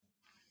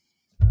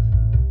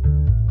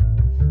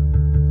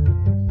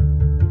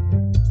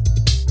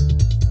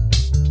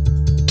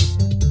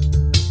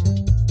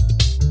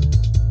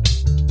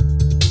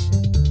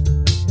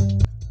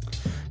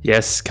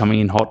Yes,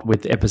 coming in hot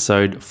with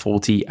episode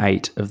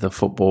 48 of the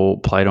Football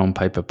Played on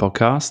Paper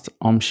podcast.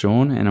 I'm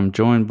Sean, and I'm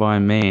joined by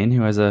a man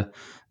who has a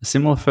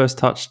similar first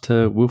touch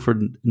to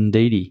Wilfred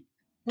Ndidi.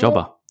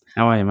 Jobber,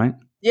 how are you, mate?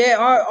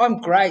 Yeah, I'm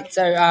great.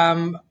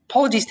 So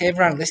apologies to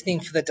everyone listening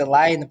for the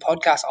delay in the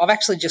podcast. I've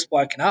actually just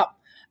woken up.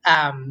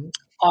 I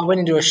went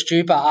into a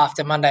stupor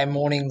after Monday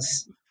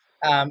morning's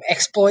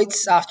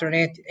exploits after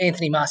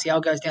Anthony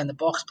Martial goes down the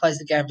box, plays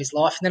the game of his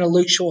life, and then a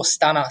Luke Shaw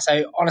stunner.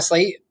 So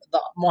honestly,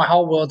 my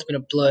whole world's been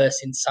a blur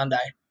since Sunday.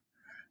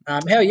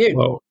 How are you?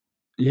 Well,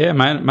 yeah,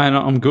 mate,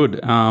 I'm good.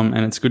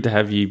 And it's good to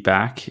have you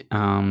back,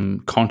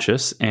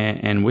 conscious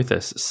and with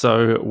us.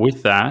 So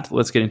with that,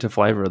 let's get into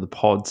flavour of the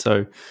pod.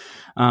 So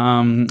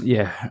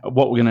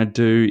what we're going to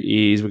do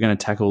is we're going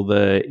to tackle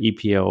the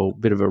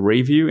EPL bit of a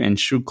review, and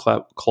should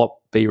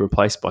Klopp be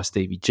replaced by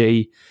Stevie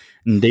G?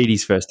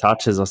 Ndidi's first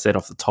touch, as I said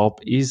off the top,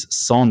 is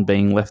Son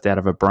being left out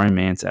of a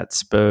bromance at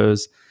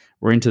Spurs.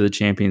 We're into the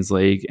Champions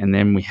League, and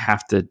then we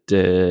have to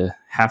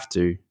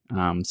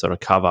sort of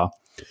cover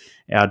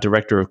our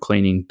director of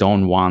cleaning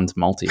Don Juan's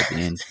multi at the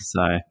end.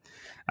 So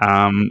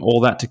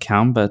all that to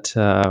come, but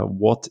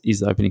what is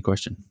the opening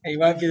question? He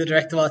won't be the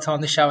director by the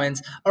time the show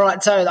ends. All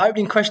right, so the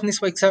opening question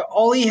this week. So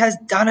Ollie has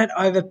done it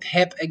over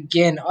Pep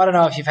again. I don't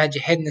know if you've had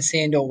your head in the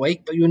sand all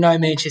week, but you'll know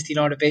Manchester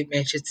United beat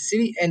Manchester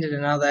City, ended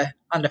another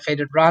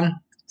undefeated run.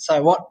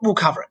 So what? We'll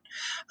cover it.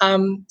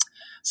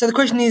 So the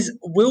question is,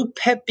 will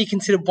Pep be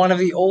considered one of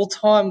the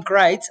all-time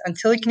greats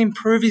until he can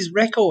improve his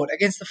record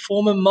against the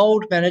former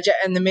Mould manager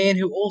and the man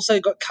who also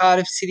got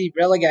Cardiff City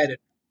relegated?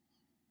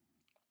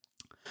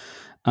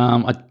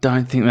 I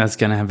don't think that's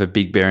going to have a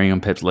big bearing on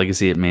Pep's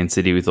legacy at Man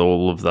City with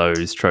all of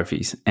those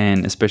trophies,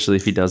 and especially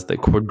if he does the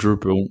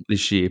quadruple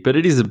this year. But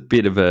it is a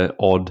bit of an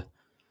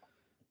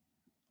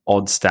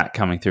odd stat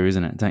coming through,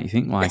 isn't it? Don't you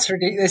think? Like, it's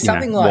ridiculous. There's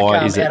something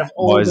out of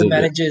all the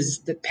managers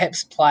that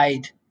Pep's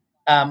played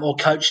or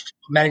coached,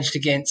 managed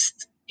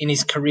against in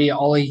his career,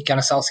 Ole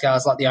Gunnar Solskjaer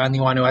is like the only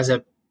one who has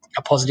a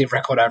positive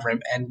record over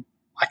him, and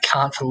I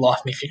can't for the life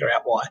of me figure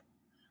out why.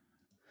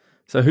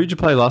 So who'd you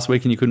play last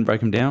week and you couldn't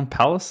break them down?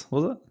 Palace,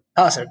 was it?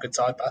 Palace are a good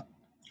side, but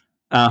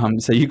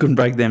so you couldn't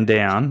break them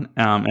down,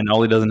 and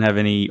Ollie doesn't have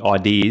any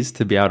ideas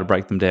to be able to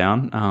break them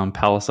down.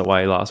 Palace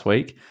away last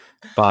week,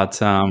 but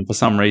for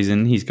some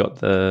reason he's got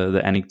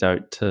the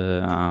anecdote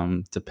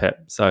to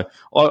Pep. So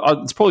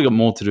it's probably got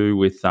more to do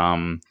with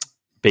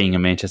being a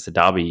Manchester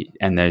derby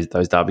and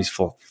those derbies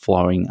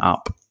flowing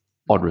up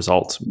odd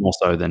results more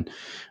so than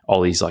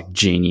Ollie's like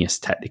genius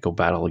tactical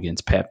battle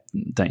against Pep,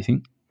 don't you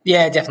think?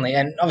 Yeah, definitely.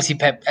 And obviously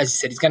Pep, as you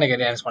said, he's going to go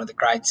down as one of the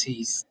greats.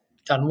 He's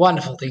done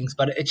wonderful things,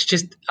 but it's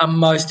just a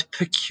most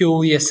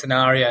peculiar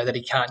scenario that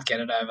he can't get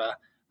it over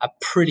a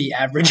pretty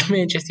average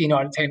Manchester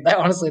United team.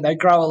 They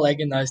grow a leg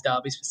in those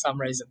derbies for some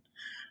reason.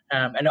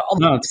 And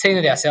we've seen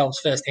it ourselves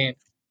firsthand.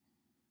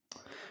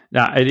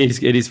 No, it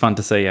is fun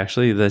to see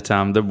actually that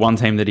the one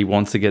team that he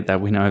wants to get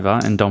that win over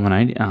and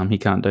dominate, he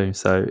can't do.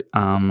 So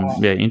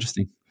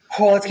interesting.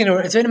 Well, it's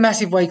been a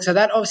massive week, so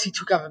that obviously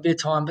took up a bit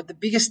of time. But the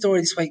biggest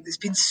story this week, there's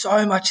been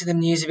so much of the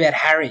news about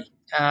Harry.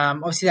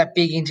 Obviously, that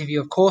big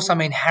interview, of course. I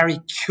mean, Harry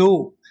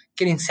Kewell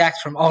getting sacked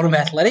from Oldham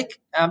Athletic.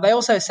 They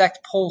also sacked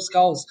Paul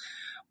Scholes.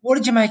 What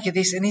did you make of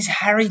this? And is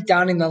Harry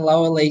done in the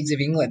lower leagues of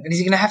England? And is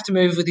he going to have to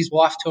move with his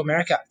wife to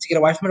America to get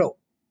away from it all?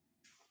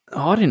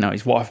 Oh, I didn't know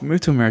his wife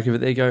moved to America,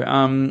 but there you go.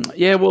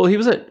 Well,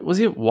 was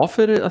he at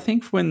Watford, I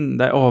think, when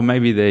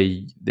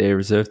maybe their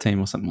reserve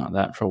team or something like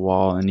that for a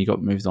while, and he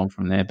got moved on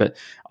from there. But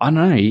I don't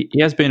know, he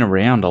has been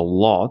around a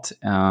lot,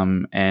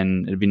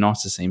 and it'd be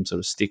nice to see him sort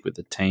of stick with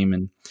the team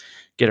and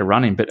get a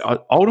run in. But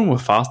Oldham were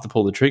fast to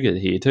pull the trigger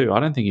here too. I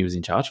don't think he was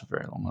in charge for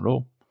very long at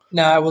all.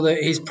 No, well,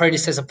 his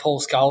predecessor, Paul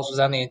Scholes, was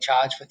only in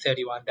charge for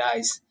 31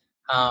 days.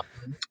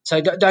 So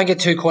don't get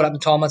too caught up in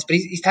timelines, but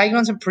he's taken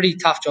on some pretty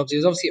tough jobs. He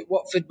was obviously at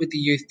Watford with the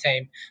youth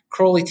team,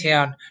 Crawley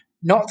Town,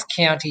 Notts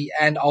County,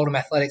 and Oldham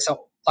Athletic.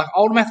 So like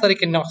Oldham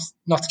Athletic and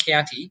Notts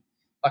County,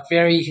 like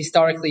very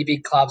historically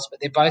big clubs, but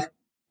they're both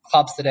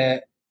clubs that are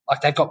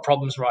like they've got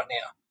problems right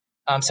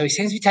now. So he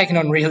seems to be taking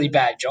on really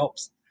bad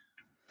jobs.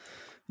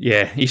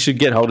 Yeah, he should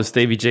get hold of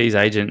Stevie G's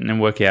agent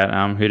and work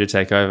out who to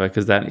take over,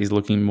 because that is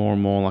looking more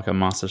and more like a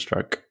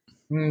masterstroke.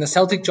 The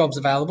Celtic job's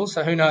available,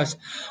 so who knows?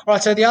 All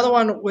right, so the other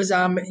one was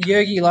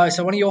Jurgi Löw,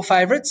 so one of your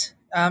favourites,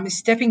 is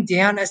stepping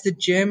down as the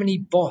Germany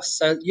boss.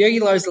 So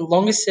Jurgi Löw is the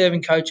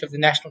longest-serving coach of the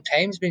national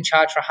team. He's been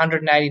charged for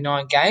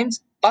 189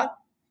 games. But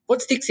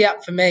what sticks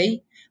out for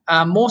me,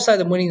 more so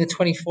than winning the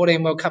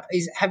 2014 World Cup,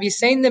 is have you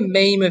seen the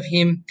meme of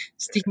him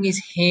sticking his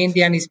hand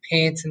down his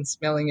pants and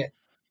smelling it?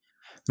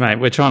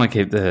 Mate, we're trying to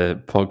keep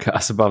the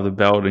podcast above the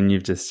belt, and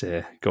you've just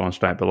gone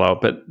straight below it.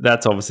 But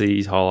that's obviously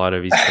his highlight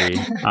of his career.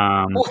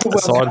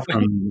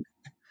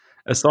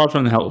 Aside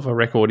from the hell of a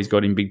record he's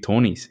got in big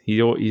tourneys,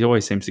 he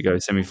always seems to go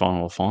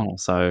semi-final or final.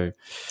 So,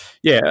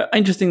 yeah,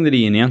 interesting that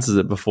he announces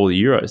it before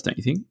the Euros, don't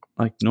you think?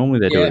 Like,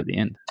 normally they do it at the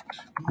end.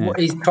 Yeah.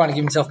 He's trying to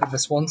give himself a bit of a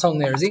swan song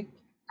there, is he?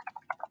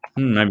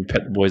 Maybe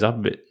pet the boys up a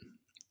bit.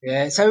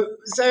 Yeah, so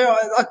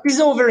like, this is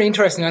all very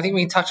interesting. I think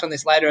we can touch on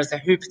this later as to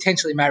who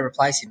potentially may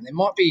replace him. There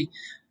might be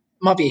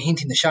might be a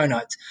hint in the show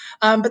notes.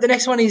 But the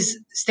next one is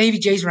Stevie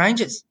G's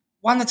Rangers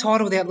won the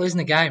title without losing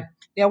a game.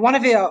 Now, one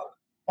of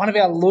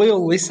our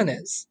loyal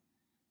listeners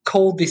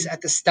called this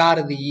at the start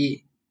of the year.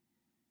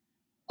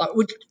 Like,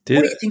 what do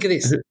you think of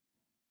this?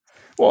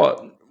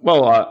 Well,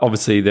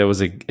 obviously there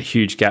was a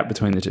huge gap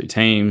between the two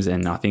teams,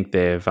 and I think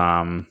they've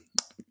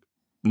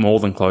more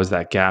than closed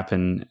that gap.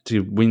 And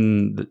to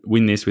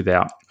win this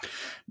without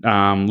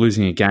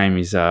losing a game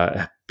is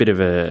a bit of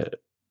a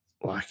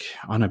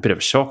bit of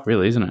a shock,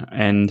 really, isn't it?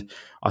 And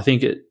I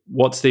think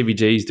what Stevie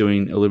G is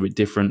doing a little bit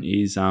different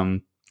is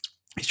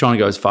he's trying to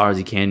go as far as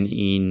he can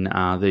in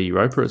the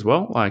Europa as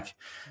well. Like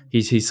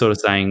he's sort of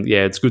saying,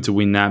 yeah, it's good to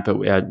win that,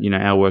 but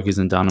our work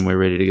isn't done, and we're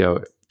ready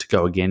to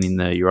go again in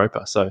the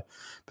Europa. So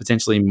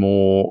potentially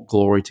more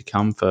glory to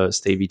come for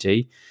Stevie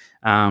G.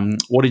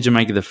 What did you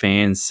make of the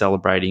fans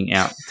celebrating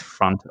out the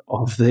front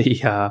of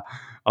the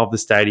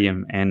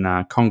stadium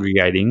and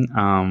congregating,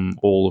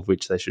 all of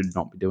which they should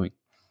not be doing?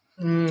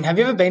 Have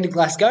you ever been to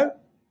Glasgow?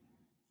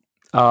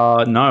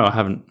 No, I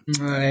haven't.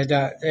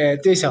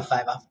 Do yourself a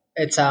favour.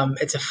 It's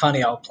a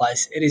funny old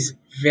place. It is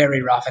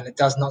very rough, and it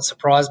does not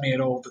surprise me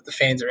at all that the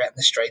fans are out in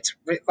the streets.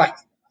 Like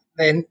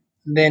they're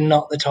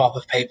not the type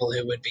of people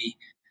who would be,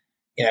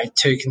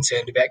 too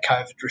concerned about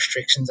COVID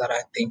restrictions, I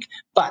don't think.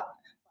 But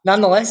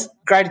nonetheless,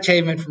 great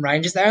achievement from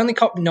Rangers. They only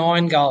copped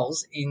 9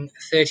 goals in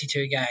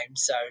 32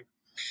 games, so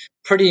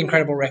pretty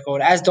incredible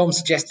record. As Dom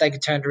suggested, they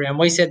could turn it around.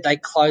 We said they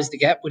closed the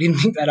gap. We didn't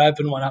think they'd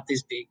open one up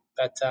this big.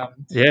 But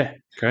yeah,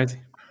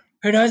 crazy.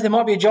 Who knows? There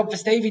might be a job for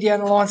Stevie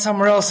down the line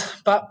somewhere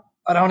else, but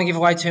I don't want to give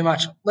away too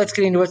much. Let's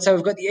get into it. So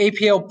we've got the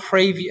EPL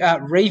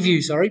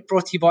review,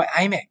 brought to you by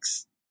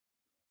Amex.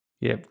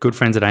 Yeah, good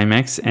friends at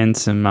Amex, and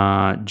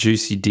some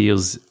juicy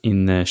deals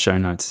in the show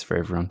notes for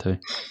everyone too.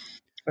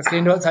 Let's get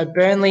into it. So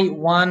Burnley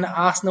 1,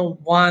 Arsenal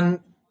 1.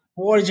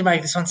 What did you make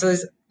of this one? So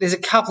there's a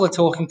couple of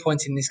talking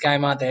points in this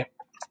game, aren't there?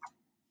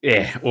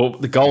 Yeah, well,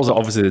 the goals are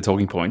obviously the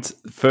talking points.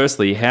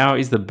 Firstly, how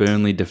is the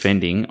Burnley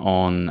defending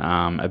on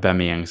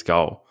Aubameyang's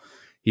goal?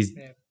 He's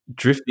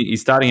drifting.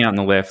 He's starting out on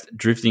the left,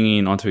 drifting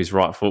in onto his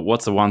right foot.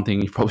 What's the one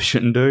thing you probably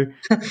shouldn't do?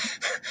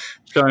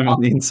 Show him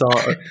on the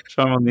inside.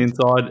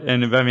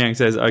 And Aubameyang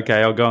says,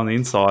 "Okay, I'll go on the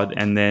inside,"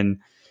 and then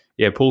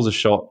pulls a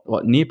shot.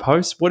 What, near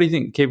post? What do you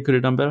think the keeper could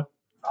have done better?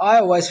 I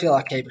always feel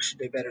like keepers should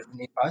do better at the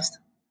near post.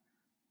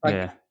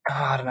 I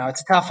don't know.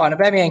 It's a tough one.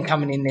 Aubameyang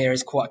coming in there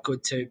is quite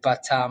good too,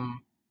 but I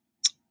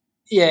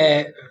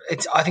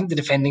think the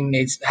defending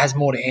has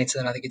more to answer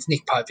than I think it's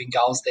Nick Pope in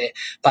goals there,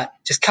 but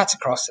just cuts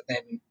across and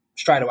then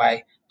straight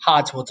away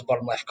hard towards the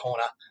bottom left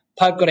corner.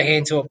 Pope got a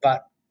hand to it,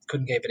 but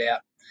couldn't keep it out.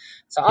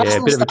 So a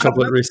bit of a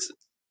chocolate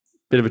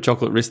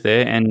wrist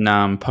there,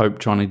 and Pope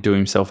trying to do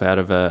himself out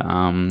of a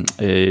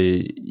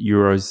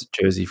Euros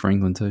jersey for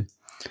England too.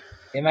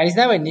 Yeah, mate, he's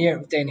nowhere near it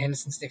with Dean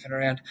Henderson sniffing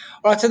around.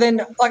 All right, so then,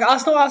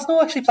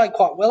 Arsenal actually played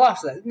quite well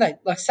after that, didn't they?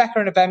 Like,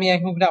 Saka and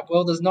Aubameyang hooked up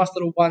well. There's a nice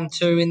little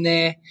 1-2 in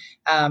there.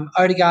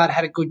 Odegaard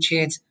had a good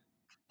chance.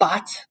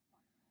 But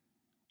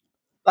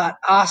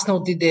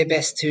Arsenal did their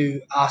best to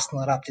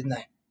Arsenal it up, didn't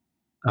they?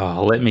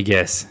 Oh, let me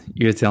guess.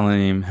 You're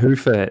telling him,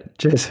 hoof it.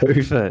 Just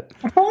hoof it.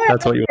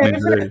 That's what you want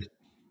to do.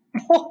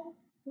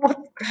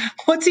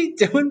 What's he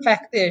doing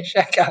back there,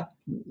 Shaka?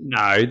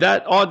 No,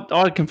 that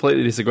I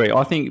completely disagree.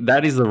 I think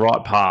that is the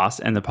right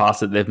pass, and the pass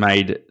that they've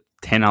made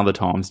 10 other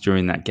times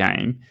during that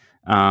game.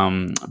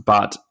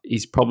 But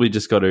he's probably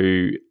just got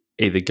to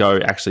either go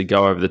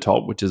over the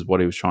top, which is what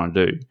he was trying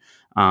to do,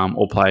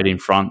 or play it in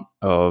front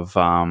of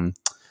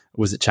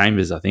was it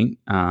Chambers? I think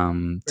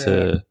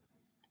to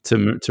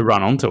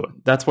run onto it.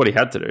 That's what he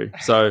had to do.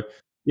 So.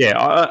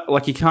 Yeah,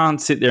 you can't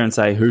sit there and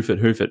say hoof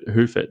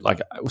it. Like,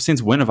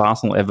 since when have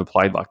Arsenal ever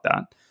played like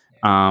that?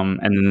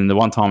 And then the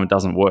one time it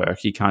doesn't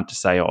work, you can't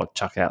just say,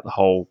 chuck out the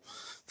whole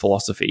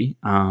philosophy.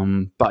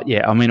 But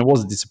yeah, I mean, it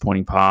was a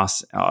disappointing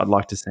pass. I'd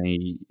like to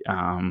see,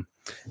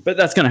 but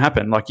that's going to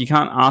happen. Like, you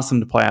can't ask them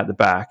to play out the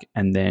back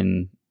and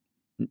then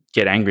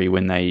get angry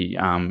when they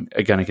are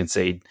going to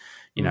concede,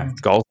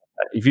 goals.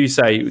 If you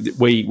say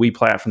we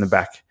play out from the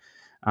back,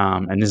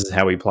 and this is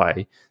how we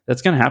play,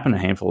 that's going to happen a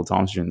handful of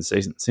times during the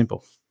season.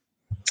 Simple.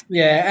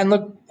 Yeah, and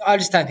look, I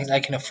just don't think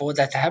they can afford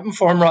that to happen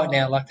for them right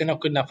now. Like, they're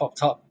not good enough up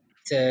top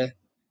for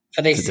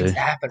these things to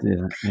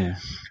happen. Yeah.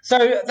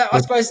 So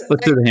I suppose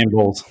let's do the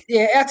handballs.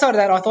 Yeah, outside of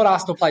that, I thought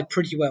Arsenal played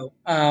pretty well.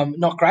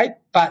 Not great,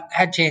 but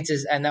had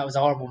chances, and that was a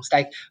horrible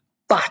mistake.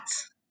 But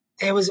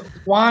there was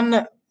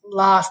one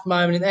last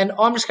moment, and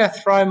I'm just going to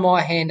throw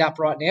my hand up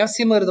right now,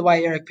 similar to the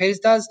way Eric Peters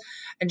does,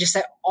 and just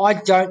say I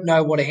don't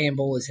know what a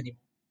handball is anymore.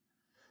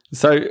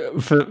 So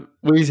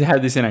we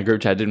had this in our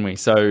group chat, didn't we?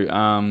 So it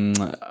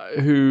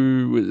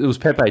was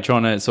Pepe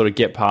trying to sort of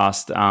get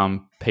past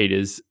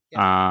Peters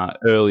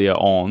earlier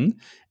on,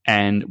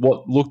 and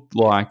what looked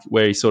like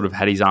where he sort of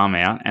had his arm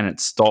out and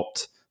it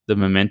stopped the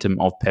momentum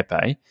of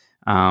Pepe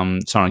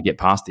trying to get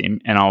past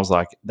him. And I was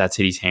like, that's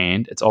hit his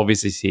hand. It's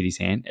obviously hit his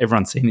hand.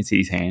 Everyone's seen it's hit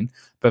his hand,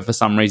 but for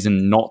some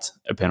reason not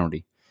a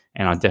penalty.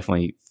 And I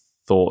definitely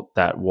thought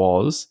that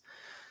was.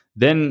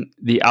 Then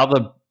the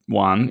other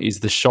one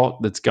is the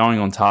shot that's going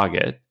on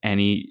target and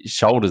he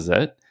shoulders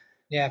it.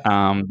 Yeah.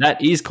 That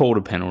is called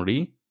a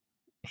penalty.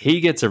 He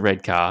gets a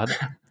red card,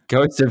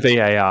 goes to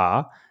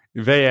VAR.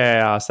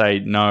 VAR say,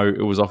 no,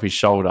 it was off his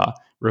shoulder,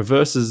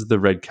 reverses the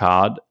red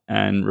card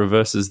and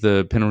reverses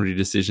the penalty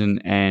decision,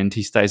 and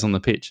he stays on the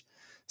pitch.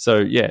 So,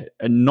 yeah,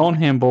 a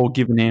non-handball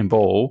given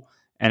handball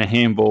and a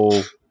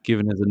handball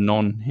given as a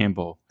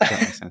non-handball. If that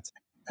makes sense.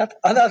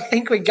 I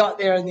think we got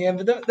there in the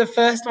end, but the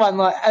first one,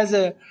 like,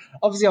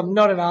 obviously I'm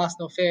not an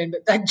Arsenal fan,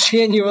 but that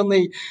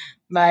genuinely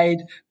made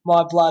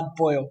my blood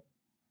boil.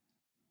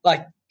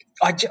 Like,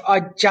 I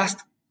just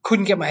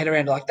couldn't get my head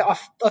around it. Like, I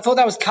thought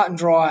that was cut and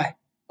dry,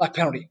 like,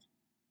 penalty.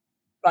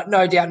 Like,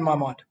 no doubt in my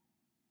mind.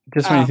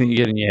 Just when you think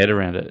you're getting your head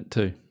around it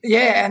too.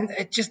 Yeah, and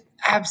it's just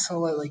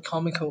absolutely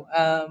comical.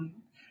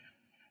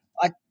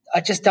 I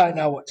just don't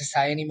know what to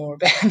say anymore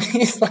about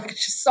this. Like,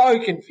 it's just so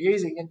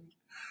confusing. And,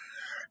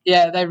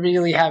 yeah, they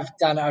really have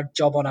done a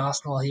job on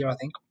Arsenal here, I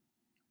think.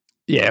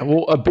 Yeah,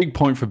 well, a big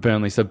point for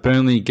Burnley. So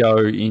Burnley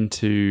stay in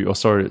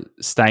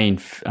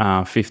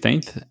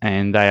 15th,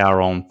 and they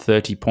are on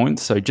 30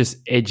 points. So just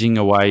edging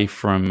away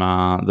from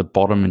the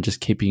bottom and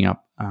just keeping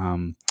up,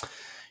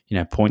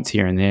 points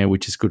here and there,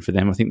 which is good for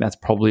them. I think that's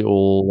probably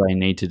all they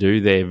need to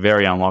do. They're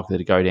very unlikely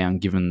to go down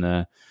given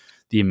the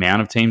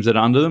amount of teams that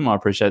are under them. I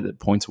appreciate that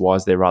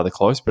points-wise they're rather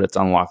close, but it's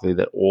unlikely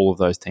that all of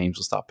those teams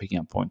will start picking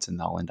up points and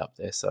they'll end up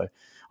there. So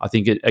I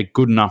think a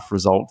good enough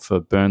result for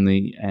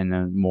Burnley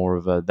and more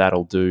of a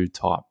that'll do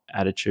type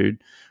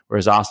attitude.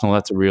 Whereas Arsenal,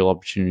 that's a real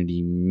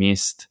opportunity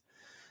missed.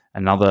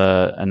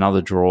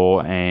 Another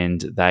draw,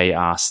 and they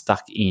are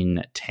stuck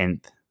in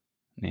 10th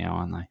now,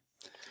 aren't they?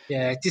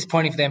 Yeah,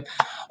 disappointing for them.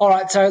 All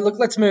right, so look,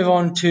 let's move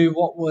on to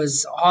what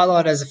was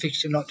highlighted as a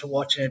fixture not to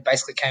watch, and it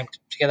basically came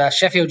together.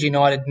 Sheffield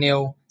United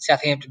 0,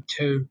 Southampton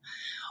 2.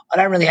 I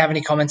don't really have any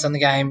comments on the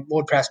game.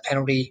 Ward-Prowse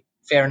penalty,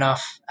 fair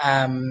enough.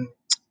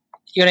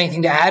 You got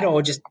anything to add,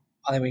 or just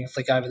I think we can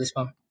flick over this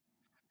one?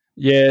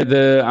 Yeah,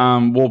 the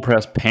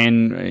Ward-Prowse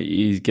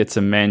pen gets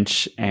a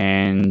mensch,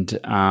 and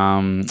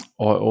I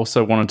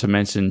also wanted to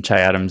mention Che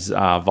Adams'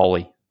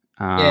 volley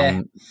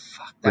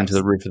into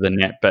the roof of the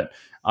net. But,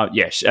 as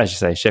you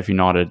say, Sheffield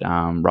United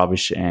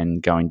rubbish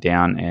and going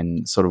down,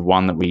 and sort of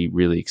one that we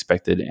really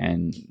expected,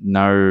 and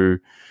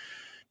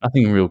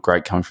nothing real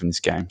great coming from this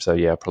game. So,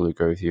 yeah, I probably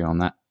agree with you on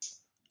that.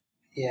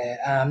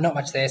 Yeah, not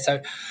much there.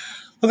 So,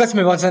 let's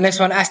move on to the next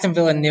one. Aston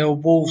Villa 0,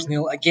 Wolves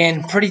 0.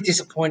 Again, pretty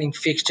disappointing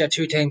fixture.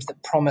 Two teams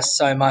that promise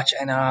so much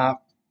and are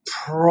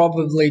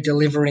probably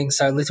delivering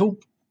so little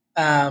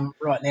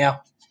right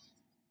now.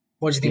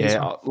 What do you think?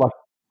 Yeah,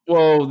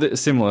 the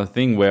similar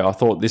thing where I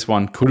thought this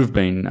one could have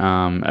been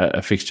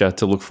a fixture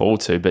to look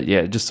forward to, but yeah,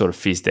 it just sort of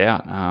fizzed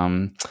out,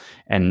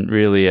 and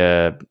really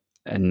a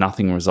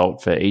nothing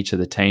result for each of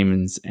the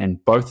teams.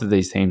 And both of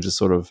these teams are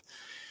sort of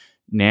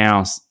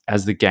now,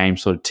 as the game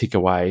sort of tick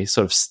away,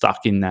 sort of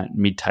stuck in that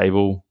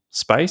mid-table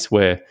space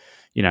where,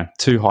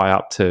 too high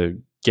up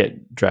to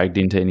get dragged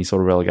into any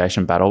sort of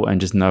relegation battle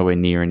and just nowhere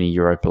near any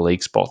Europa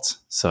League spots.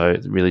 So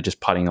really just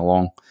putting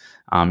along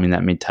in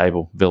that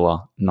mid-table.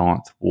 Villa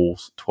 9th,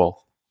 Wolves 12th.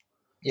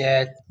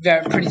 Yeah,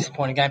 pretty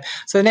disappointing game.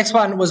 So the next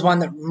one was one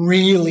that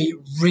really,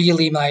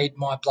 really made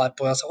my blood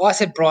boil. So I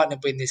said Brighton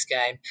would win this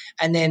game,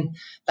 and then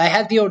they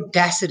had the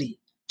audacity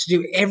to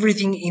do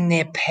everything in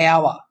their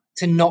power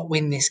to not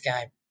win this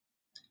game.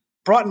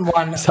 Brighton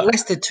won,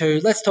 Leicester 2.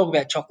 Let's talk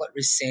about Chocolate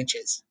Riz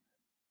Sanchez.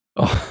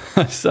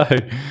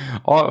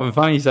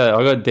 Funny you say that.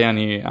 I got down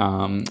here,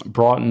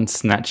 Brighton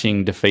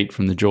snatching defeat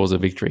from the jaws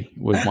of victory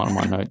was one of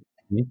my notes.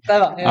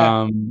 But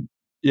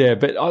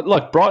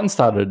Brighton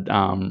started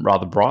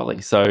rather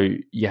brightly. So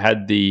you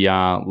had the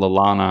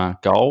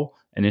Lallana goal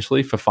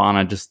initially,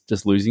 Fofana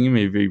just losing him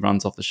if he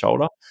runs off the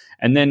shoulder.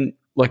 And then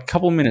a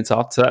couple of minutes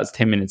after, so that's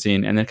 10 minutes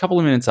in, and then a couple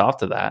of minutes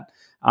after that,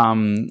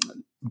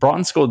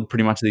 Brighton scored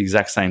pretty much the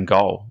exact same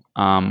goal.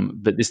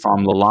 But this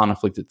time Lallana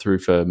flicked it through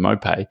for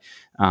Mopé,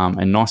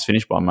 and nice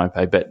finish by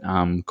Mopé, but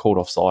called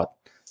offside.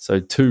 So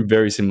two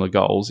very similar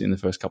goals in the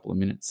first couple of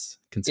minutes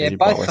conceded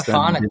by West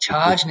Ham. Both Fofana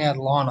charging out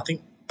of line. I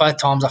think both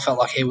times I felt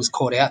like he was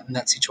caught out in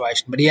that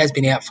situation, but he has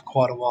been out for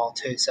quite a while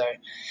too. So,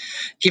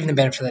 give him the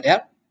benefit of the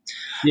doubt.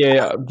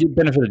 Yeah,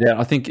 benefit of the doubt.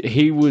 I think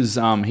he was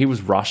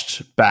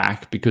rushed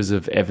back because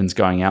of Evans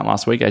going out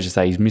last week. As you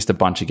say, he's missed a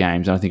bunch of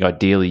games, and I think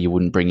ideally you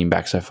wouldn't bring him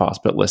back so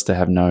fast. But Leicester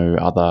have no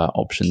other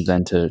options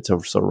than to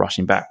sort of rush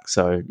him back.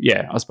 So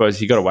yeah, I suppose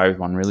he got away with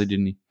one, really,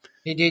 didn't he?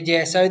 He did,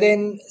 yeah. So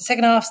then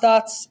second half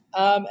starts,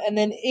 and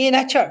then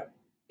Iheanacho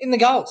in the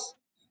goals.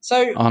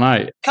 So I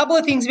know. A couple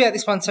of things about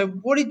this one. So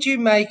what did you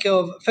make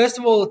of, first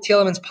of all,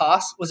 Tielemans'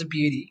 pass was a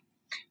beauty.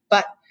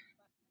 But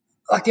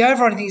the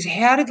overriding thing is,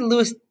 how did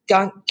Lewis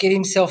Dunk get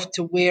himself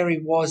to where he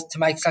was to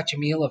make such a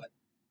meal of it?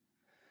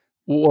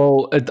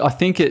 Well, I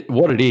think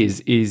what it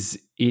is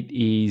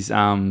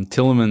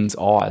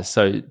Tielemans' eyes.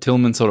 So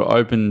Tielemans sort of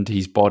opened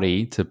his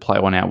body to play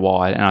one out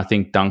wide, and I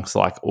think Dunk's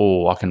like,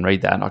 oh, I can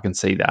read that, I can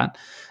see that.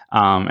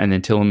 And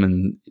then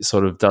Tielemans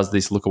sort of does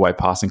this look away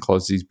pass and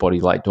closes his body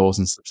late doors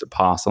and slips a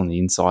pass on the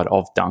inside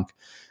of Dunk.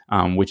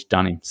 which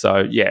done him.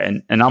 So, yeah,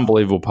 an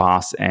unbelievable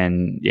pass.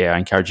 And, yeah, I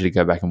encourage you to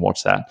go back and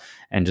watch that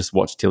and just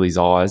watch Tilly's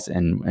eyes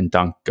and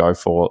Dunk go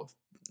for,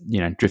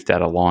 drift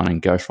out of line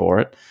and go for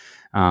it.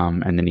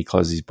 And then he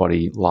closes his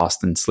body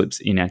last and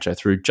slips Iheanacho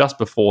through. Just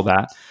before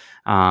that,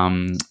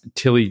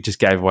 Tilly just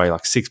gave away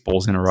like 6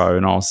 balls in a row,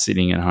 and I was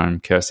sitting at home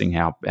cursing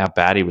how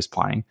bad he was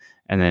playing.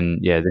 And then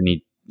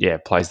he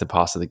plays the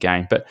pass of the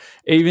game. But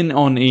even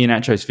on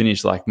Iheanacho's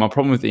finish, like my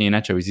problem with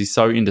Iheanacho is he's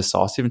so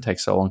indecisive and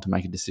takes so long to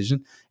make a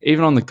decision.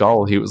 Even on the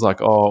goal, he was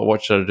like, "Oh,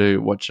 what should I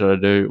do? What should I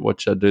do?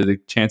 What should I do?" The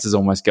chance is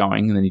almost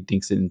going, and then he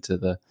dinks it into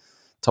the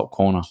top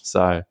corner.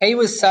 So he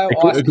was so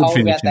ice cold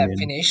about that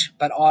finish,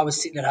 but I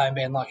was sitting at home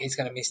being like, "He's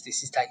going to miss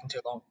this. He's taking too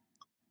long."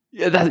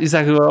 Yeah, that's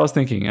exactly what I was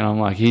thinking. And I'm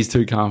like, he's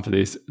too calm for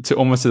this,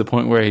 almost to the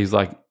point where he's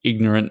like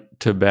ignorant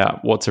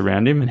about what's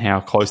around him and how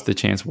close the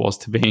chance was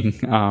to being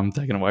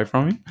taken away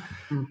from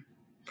him.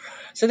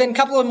 So then a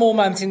couple of more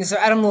moments in this. So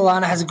Adam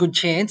Lallana has a good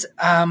chance,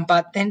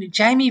 but then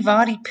Jamie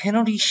Vardy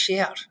penalty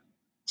shout.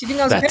 Do you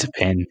think that was a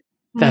pen?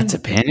 That's a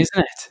pen,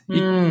 isn't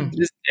it?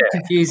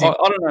 Confusing. I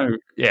don't know.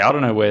 Yeah, I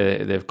don't know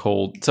where they've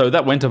called. So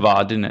that went to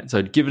VAR, didn't it?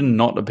 So given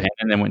not a pen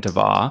and then went to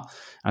VAR,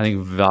 I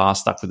think VAR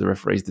stuck with the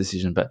referee's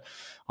decision. But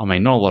I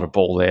mean, not a lot of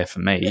ball there for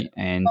me,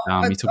 and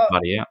he took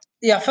Vardy out.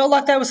 Yeah, I felt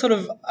like they were sort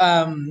of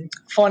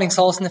finding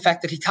solace in the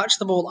fact that he touched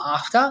the ball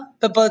after,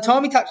 but by the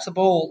time he touched the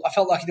ball, I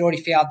felt like he'd already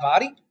fouled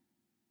Vardy.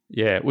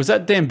 Yeah, was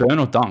that Dan Burn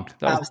or Dunk?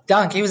 That was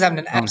Dunk. He was having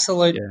an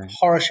absolute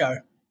horror show,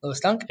 Lewis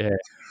Dunk.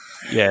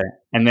 Yeah.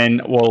 And then,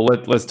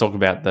 let's talk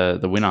about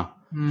the winner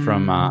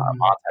from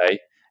Amate,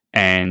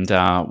 and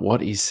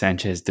what is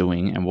Sanchez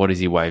doing, and what is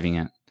he waving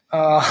at?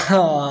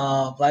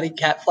 Oh, bloody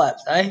cat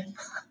flaps, eh?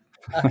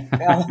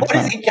 What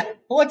is he?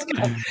 What's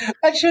going on?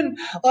 That shouldn't.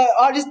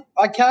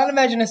 I can't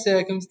imagine a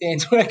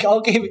circumstance where a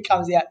goalkeeper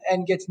comes out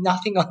and gets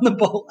nothing on the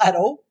ball at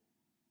all.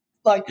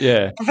 Like,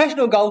 a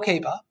professional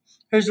goalkeeper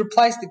who's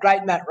replaced the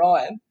great Matt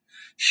Ryan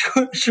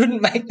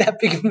shouldn't make that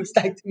big of a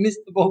mistake to miss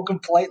the ball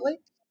completely.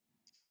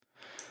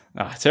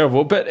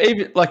 Terrible. But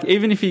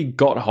even if he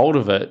got hold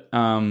of it,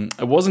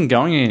 it wasn't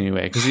going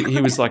anywhere because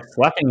he was like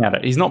flapping at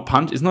it. He's not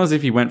punch. It's not as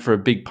if he went for a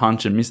big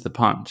punch and missed the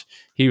punch.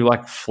 He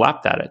like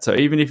flapped at it. So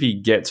even if he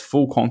gets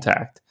full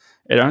contact,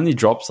 it only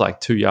drops like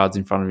 2 yards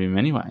in front of him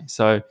anyway.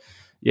 So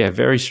yeah,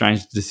 very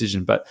strange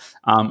decision. But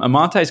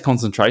Amate's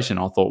concentration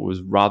I thought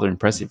was rather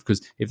impressive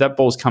because if that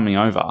ball's coming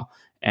over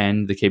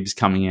and the keeper's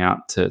coming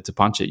out to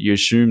punch it, you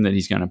assume that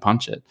he's going to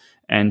punch it.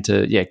 And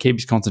to keep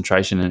his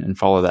concentration and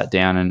follow that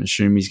down and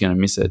assume he's going to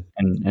miss it,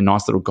 and a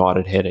nice little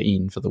guided header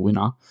in for the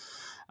winner,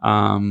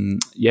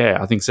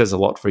 I think says a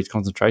lot for his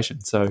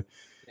concentration. So,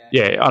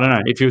 I don't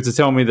know. If you were to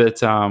tell me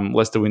that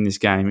Leicester win this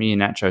game,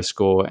 Iheanacho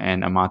score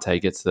and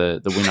Amate gets the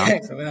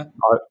winner,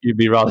 you'd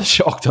be rather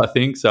shocked, I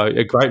think. So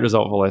a great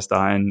result for Leicester.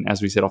 And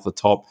as we said off the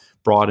top,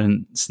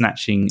 Brighton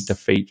snatching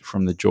defeat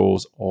from the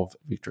jaws of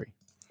victory.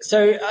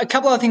 So a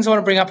couple of things I want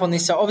to bring up on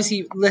this. So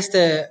obviously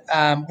Leicester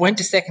went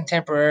to second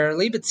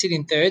temporarily but sit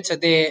in third. So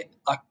they're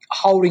like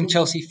holding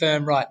Chelsea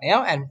firm right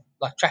now and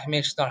like tracking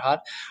Manchester's not hard.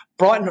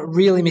 Brighton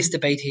really missed a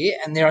beat here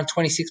and they're on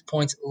 26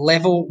 points,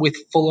 level with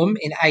Fulham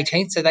in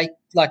 18th. So they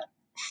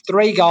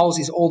 3 goals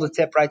is all that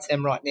separates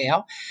them right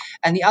now.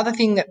 And the other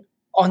thing that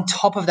on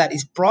top of that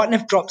is Brighton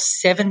have dropped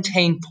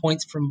 17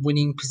 points from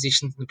winning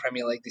positions in the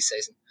Premier League this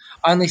season.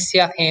 Only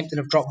Southampton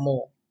have dropped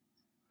more.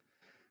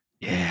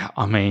 Yeah,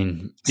 I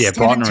mean,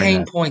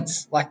 17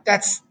 points.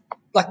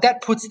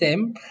 That puts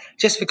them,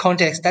 just for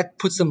context, that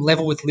puts them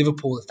level with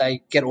Liverpool if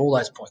they get all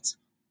those points.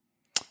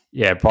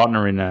 Yeah, Brighton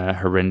are in a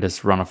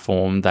horrendous run of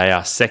form. They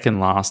are second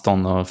last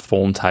on the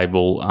form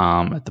table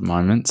at the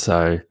moment.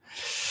 So,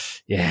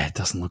 it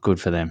doesn't look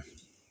good for them.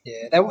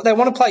 Yeah, they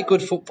want to play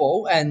good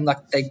football, and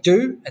they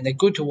do, and they're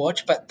good to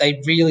watch, but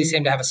they really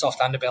seem to have a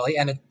soft underbelly,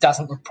 and it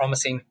doesn't look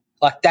promising.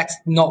 That's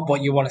not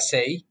what you want to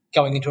see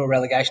going into a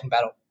relegation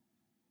battle.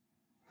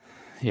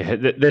 Yeah,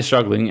 they're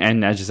struggling,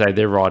 and as you say,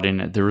 they're right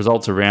in it. The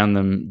results around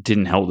them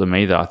didn't help them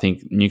either. I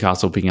think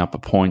Newcastle picking up a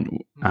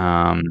point,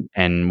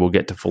 and we'll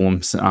get to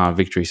Fulham's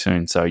victory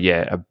soon. So,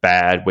 a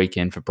bad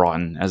weekend for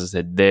Brighton. As I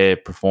said, their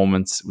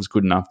performance was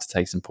good enough to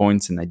take some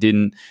points, and they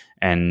didn't,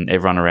 and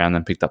everyone around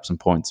them picked up some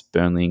points,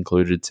 Burnley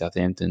included,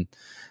 Southampton,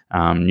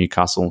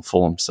 Newcastle and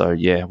Fulham. So,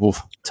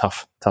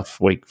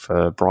 tough week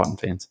for Brighton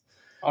fans.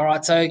 All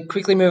right, so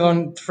quickly move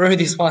on through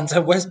this one.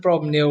 So West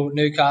Brom 0,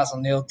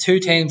 Newcastle 0, 2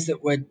 teams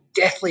that were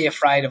deathly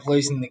afraid of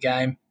losing the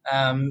game.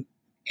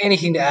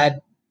 Anything to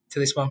add to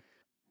this one?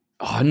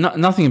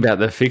 Nothing about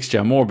the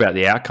fixture, more about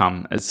the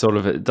outcome.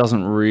 It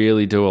doesn't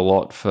really do a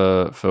lot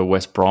for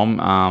West Brom.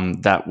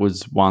 That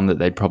was one that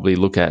they'd probably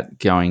look at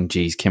going,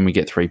 geez, can we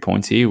get 3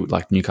 points here?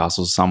 Like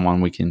Newcastle's someone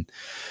we can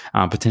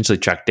potentially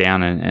track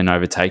down and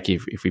overtake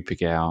if we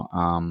pick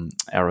our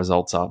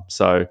results up.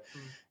 So,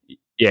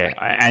 yeah,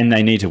 and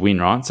they need to win,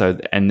 right? So,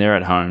 and they're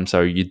at home,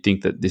 so you'd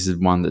think that this is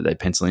one that they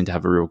pencil in to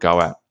have a real go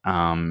at.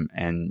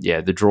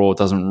 The draw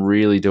doesn't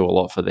really do a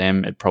lot for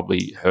them. It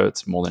probably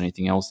hurts more than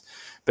anything else.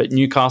 But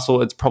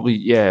Newcastle, it's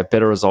probably, a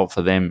better result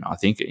for them, I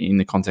think, in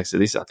the context of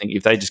this. I think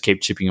if they just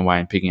keep chipping away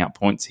and picking up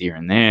points here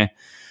and there,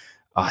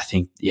 I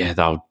think,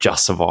 they'll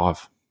just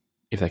survive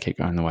if they keep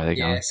going the way they're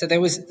going. So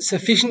there was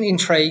sufficient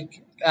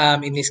intrigue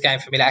in this game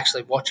for me to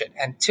actually watch it.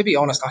 And to be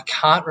honest, I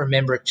can't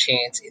remember a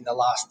chance in the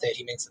last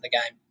 30 minutes of the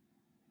game,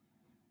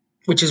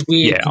 which is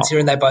weird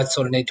considering they both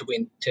sort of need to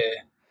win to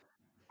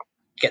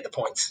get the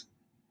points.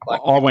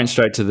 I went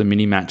straight to the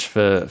mini match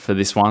for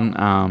this one,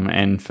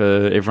 and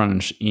for everyone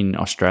in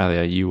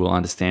Australia, you will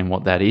understand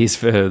what that is.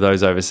 For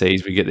those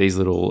overseas, we get these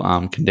little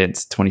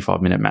condensed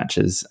 25-minute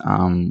matches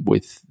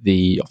with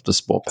the Optus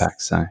Sport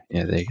pack. So,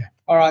 there you go.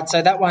 All right,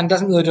 so that one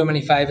doesn't really do them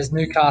any favours.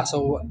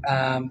 Newcastle,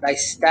 they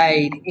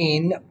stayed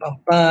in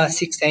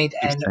 16th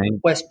and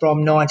West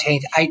Brom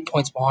 19th, 8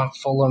 points behind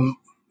Fulham.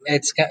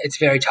 It's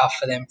very tough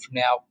for them from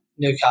now.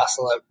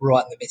 Newcastle are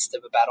right in the midst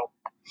of a battle.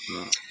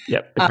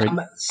 Yep.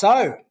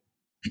 So,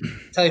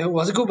 tell you who it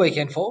was a good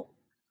weekend for.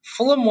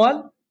 Fulham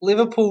 1,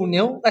 Liverpool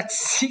 0.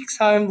 That's 6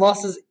 home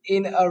losses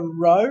in a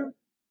row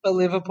for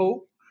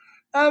Liverpool.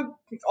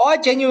 I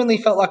genuinely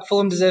felt like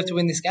Fulham deserved to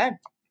win this game.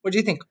 What do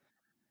you think?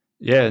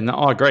 Yeah, no,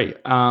 I agree.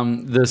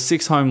 The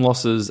 6 home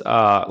losses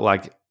are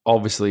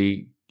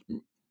obviously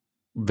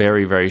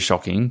very, very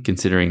shocking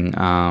considering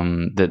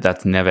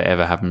that's never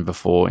ever happened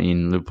before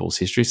in Liverpool's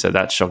history. So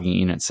that's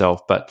shocking in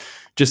itself. But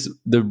just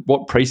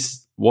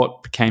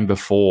what came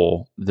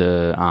before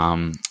the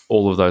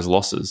all of those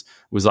losses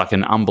was like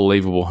an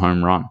unbelievable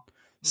home run.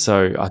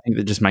 So I think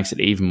that just makes it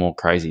even more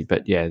crazy.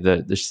 But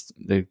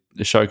the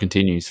show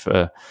continues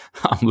for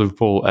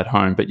Liverpool at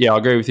home. But I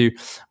agree with you.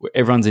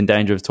 Everyone's in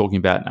danger of talking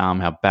about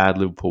how bad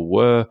Liverpool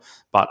were,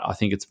 but I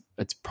think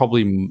it's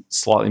probably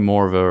slightly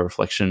more of a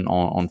reflection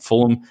on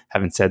Fulham.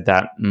 Having said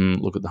that,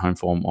 look at the home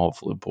form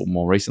of Liverpool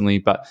more recently.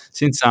 But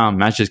since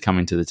Madge has come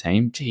into the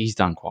team, he's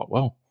done quite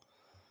well.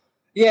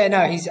 Yeah,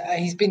 no,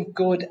 he's been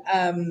good.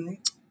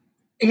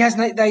 He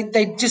hasn't.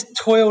 They just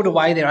toiled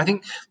away there. I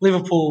think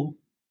Liverpool,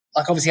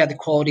 obviously had the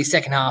quality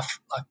second half.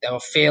 They were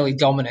fairly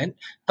dominant,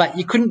 but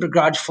you couldn't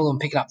begrudge Fulham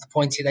picking up the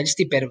points here. They just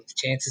did better with the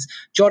chances.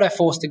 Jota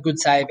forced a good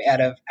save out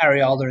of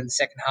Areola in the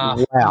second half.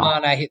 Wow.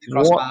 Mane hit the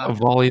crossbar. What a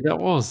volley that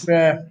was.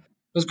 Yeah, it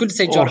was good to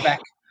see Jota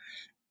back.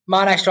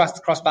 Mane strikes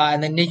the crossbar,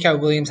 and then Nico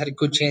Williams had a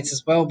good chance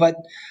as well. But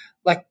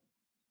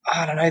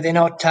I don't know, they're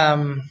not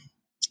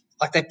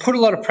they put a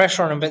lot of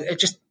pressure on them, but it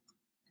just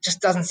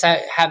doesn't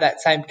have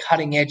that same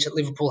cutting edge that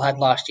Liverpool had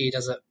last year,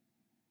 does it?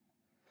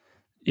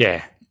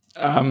 Yeah.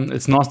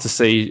 It's nice to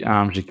see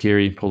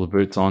Shaqiri pull the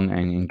boots on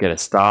and get a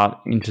start.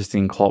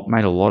 Interesting, Klopp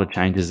made a lot of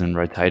changes and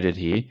rotated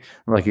here.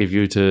 If you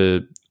were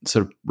to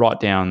sort of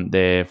write down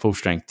their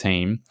full-strength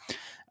team,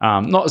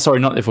 not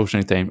their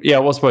full-strength team. Yeah,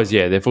 well, I suppose,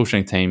 their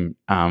full-strength team,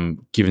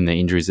 given the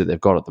injuries that they've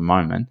got at the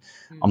moment,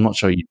 I'm not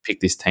sure you'd pick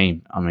this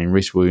team. I mean,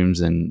 Rhys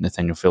Williams and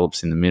Nathaniel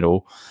Phillips in the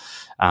middle.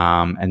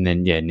 And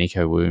then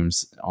Nico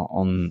Williams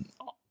on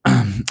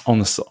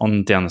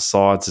down the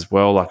sides as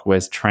well.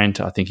 Where's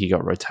Trent? I think he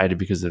got rotated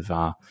because of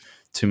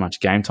too much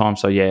game time.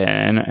 So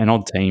an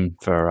odd team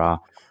for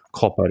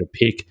Kloppo to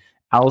pick.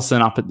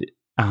 Alisson up at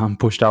the,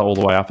 pushed out all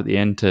the way up at the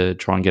end to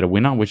try and get a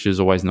winner, which is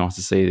always nice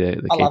to see the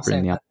keeper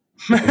in the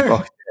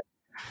box.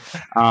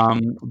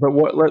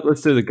 But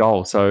let's do the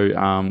goal.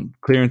 So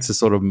clearance is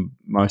sort of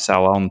Mo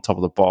Salah on the top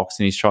of the box,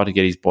 and he's tried to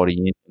get his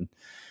body in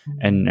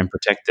and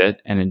protect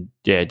it, and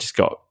it just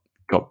got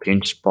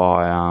pinched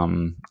by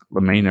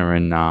Lamina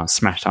and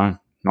smashed home.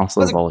 Nice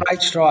little volley.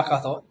 Great strike, I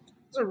thought. It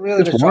was a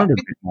really good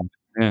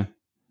strike.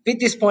 Bit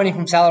disappointing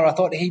from Salah. I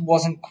thought he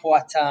wasn't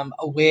quite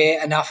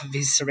aware enough of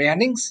his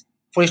surroundings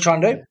for what he's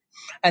trying to do.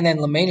 And then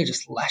Lamina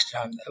just lashed it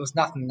home. There was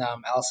nothing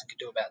Alisson could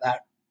do about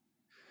that.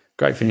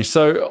 Great finish.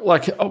 So,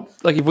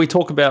 if we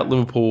talk about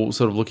Liverpool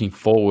sort of looking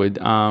forward,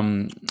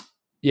 I'm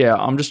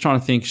just trying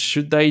to think,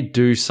 should they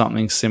do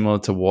something similar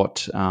to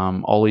what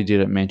Ole did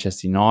at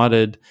Manchester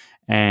United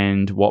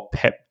and what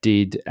Pep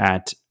did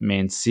at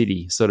Man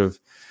City? Sort of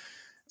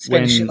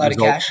spend a shitload of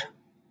cash.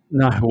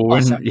 No,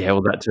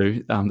 that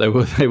too.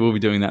 They will be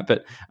doing that.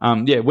 But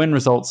when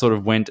results sort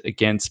of went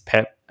against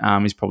Pep,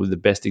 he's probably the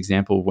best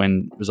example.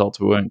 When results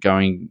weren't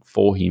going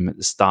for him at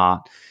the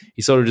start,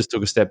 he sort of just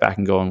took a step back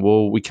and going,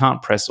 well, we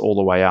can't press all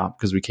the way up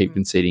because we keep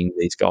conceding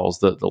these goals.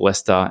 The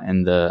Leicester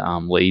and the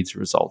Leeds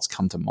results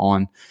come to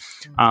mind.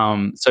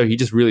 So he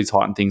just really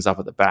tightened things up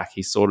at the back.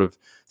 He sort of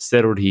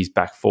settled his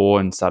back four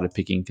and started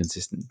picking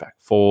consistent back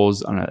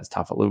fours. I know that's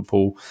tough at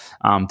Liverpool.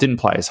 Didn't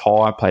play as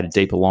high, played a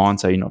deeper line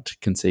so you're not to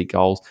concede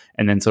goals,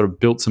 and then sort of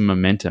built some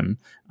momentum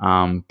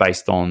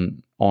based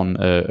on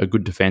a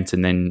good defence,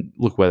 and then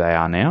look where they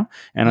are now.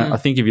 And I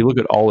think if you look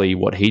at Ole,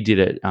 what he did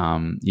at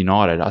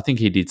United, I think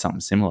he did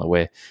something similar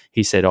where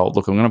he said, I'm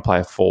going to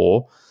play a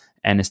 4,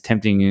 and as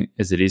tempting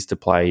as it is to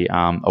play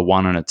a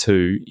 1 and a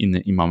 2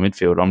 in my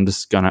midfield, I'm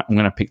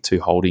going to pick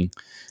 2 holding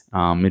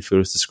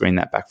midfielders to screen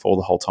that back 4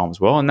 the whole time as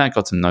well. And that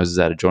got some noses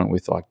out of joint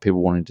with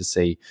people wanting to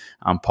see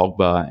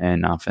Pogba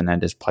and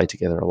Fernandes play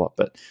together a lot.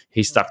 But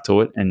he stuck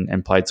to it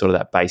and played sort of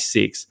that base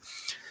 6.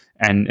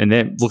 And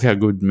then look how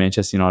good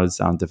Manchester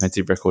United's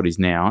defensive record is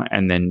now,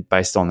 and then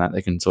based on that,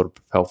 they can sort of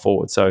propel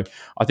forward. So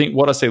I think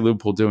what I see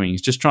Liverpool doing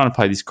is just trying to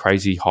play this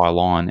crazy high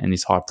line and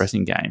this high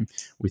pressing game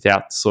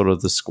without sort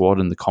of the squad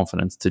and the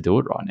confidence to do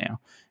it right now.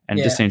 And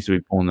it just seems to be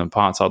pulling them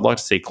apart. So I'd like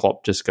to see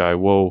Klopp just go,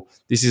 well,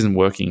 this isn't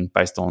working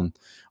based on,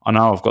 I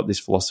know I've got this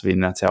philosophy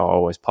and that's how I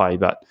always play,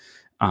 but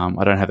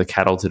I don't have the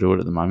cattle to do it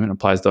at the moment, and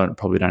players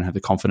probably don't have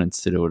the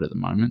confidence to do it at the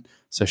moment.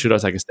 So should I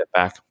take a step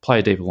back, play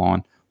a deeper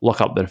line,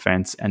 lock up the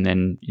defence, and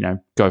then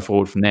go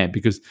forward from there?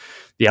 Because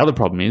the other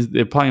problem is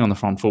they're playing on the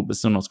front foot but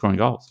still not scoring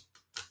goals.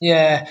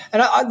 Yeah,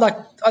 and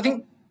I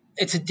think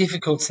it's a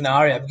difficult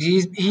scenario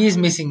because he is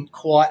missing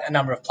quite a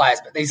number of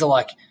players, but these are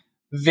like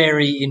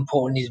very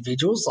important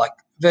individuals, like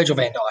Virgil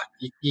van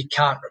Dijk. You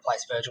can't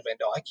replace Virgil van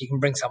Dijk. You can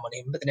bring someone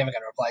in, but they're never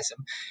going to replace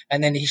him.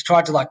 And then he's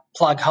tried to like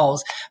plug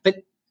holes, but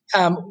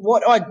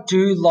what I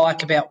do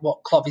like about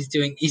what Klopp is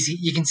doing is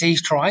you can see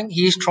he's trying.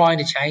 He is trying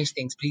to change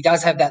things, but he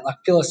does have that like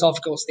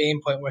philosophical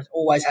standpoint where it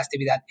always has to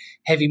be that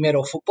heavy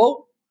metal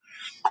football.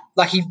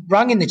 Like he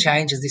rung in the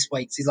changes this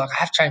week. So he's like,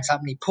 I have to change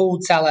something. He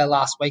pulled Salah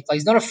last week. Like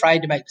he's not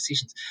afraid to make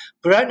decisions,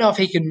 but I don't know if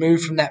he can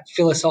move from that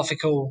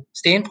philosophical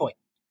standpoint.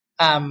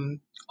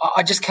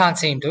 I just can't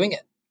see him doing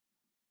it.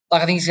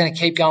 Like I think he's going to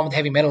keep going with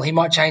heavy metal. He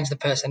might change the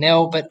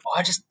personnel, but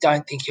I just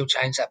don't think he'll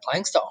change that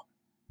playing style.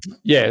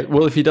 Yeah,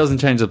 well, if he doesn't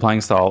change the playing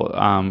style,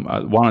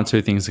 one or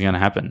two things are going to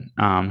happen.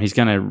 He's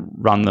going to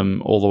run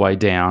them all the way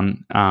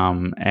down,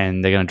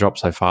 and they're going to drop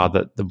so far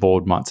that the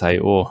board might say,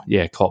 "Oh,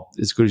 yeah, Klopp,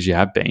 as good as you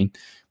have been,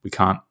 we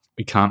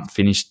can't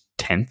finish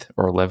 10th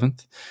or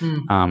 11th.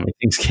 If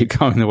things keep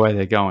going the way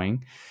they're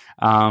going,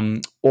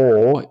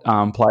 or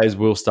players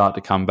will start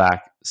to come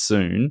back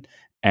soon."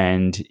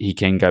 And he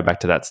can go back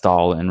to that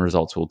style, and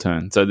results will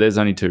turn. So there's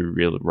only two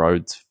real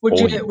roads. Would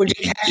you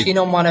cash in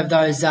on one of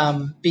those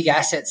big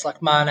assets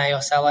like Mane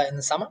or Salah in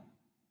the summer?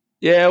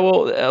 Yeah,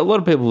 well, a lot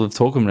of people have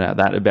talked about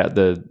that, about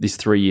this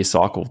 3-year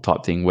cycle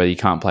type thing where you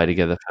can't play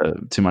together for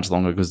too much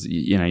longer because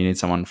you need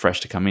someone fresh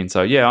to come in.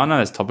 So yeah, I know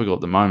that's topical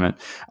at the moment.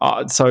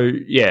 So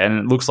yeah, and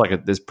it looks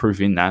like there's proof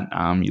in that.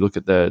 You look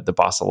at the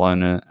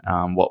Barcelona,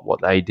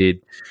 what they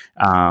did,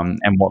 and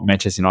what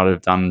Manchester United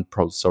have done.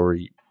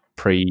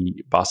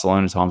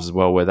 Pre-Barcelona times as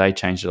well, where they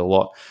changed it a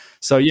lot.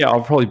 So, yeah,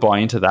 I'll probably buy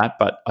into that.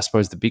 But I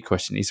suppose the big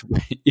question is,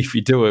 if you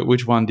do it,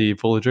 which one do you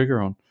pull the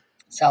trigger on?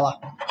 Salah,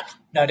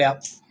 no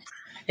doubt.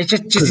 It's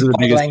just his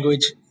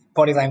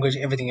body language,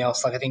 everything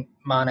else. Like I think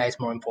Mane is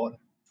more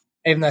important,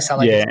 even though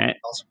Salah gets more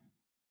goals.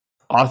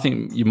 I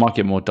think you might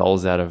get more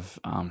dollars out of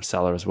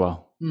Salah as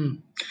well.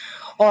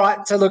 All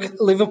right, so look,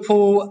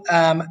 Liverpool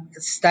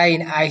stay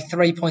in 8th,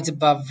 3 points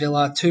above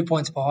Villa, 2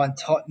 points behind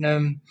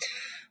Tottenham.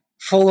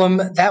 Fulham,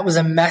 that was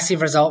a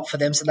massive result for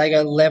them, so they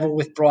go level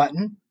with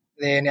Brighton.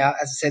 They're now,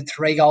 as I said,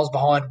 3 goals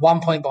behind,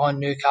 1 point behind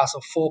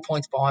Newcastle, 4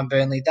 points behind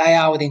Burnley. They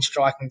are within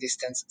striking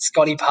distance.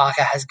 Scotty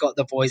Parker has got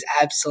the boys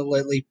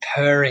absolutely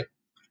purring.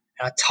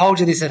 And I told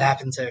you this had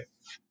happened too.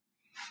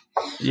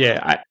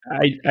 Yeah,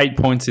 8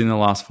 points in the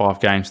last 5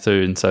 games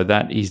too, and so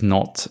that is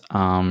not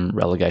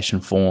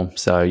relegation form.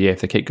 So, yeah, if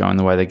they keep going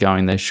the way they're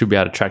going, they should be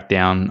able to track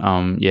down,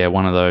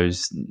 one of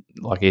those,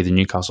 like either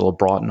Newcastle or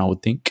Brighton, I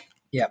would think.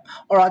 Yeah.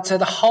 All right. So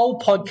the whole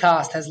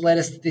podcast has led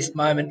us to this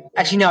moment.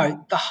 Actually,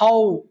 no, the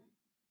whole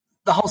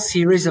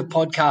series of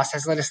podcasts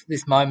has led us to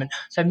this moment.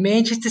 So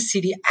Manchester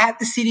City at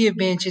the City of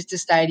Manchester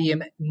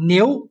Stadium,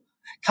 0,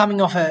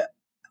 coming off a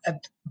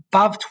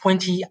above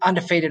 20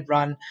 undefeated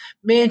run.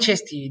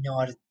 Manchester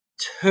United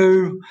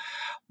 2.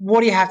 What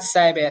do you have to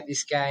say about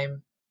this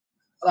game?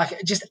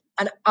 Like just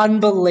an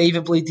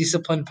unbelievably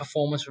disciplined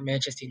performance from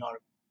Manchester United.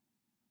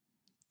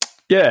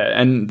 Yeah,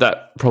 and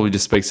that probably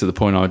just speaks to the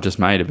point I just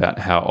made about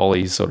how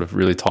Ollie's sort of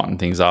really tightened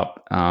things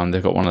up.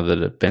 They've got one of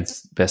the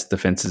best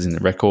defenses in the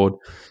record.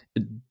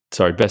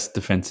 Best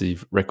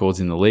defensive records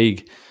in the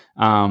league.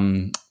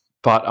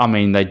 But, I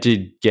mean, they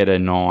did get a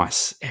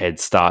nice head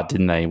start,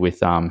 didn't they,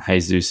 with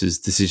Jesus'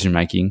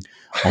 decision-making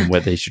on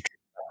whether he should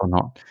or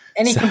not.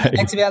 Any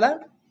complaints about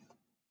that?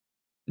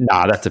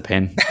 Nah, that's a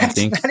pen, I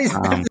think.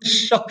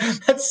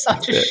 That's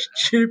such a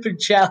stupid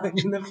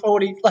challenge in the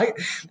 40. Like,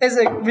 there's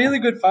a really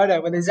good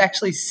photo where there's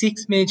actually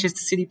 6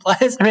 Manchester City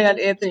players around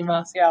Anthony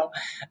Martial,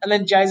 and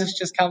then Jesus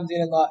just comes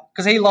in and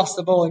because he lost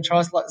the ball and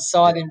tries to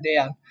side him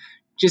down.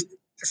 Just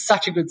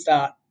such a good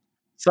start.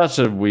 Such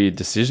a weird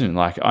decision.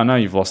 Like, I know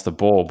you've lost the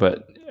ball,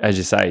 but as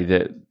you say,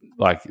 that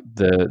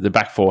the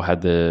back four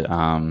had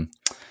the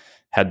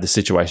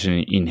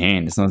situation in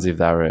hand. It's not as if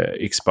they were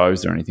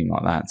exposed or anything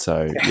like that.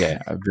 So,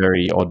 yeah, a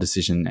very odd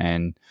decision.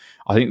 And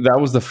I think that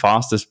was the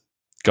fastest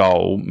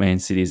goal Man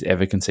City has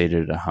ever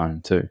conceded at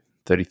home too.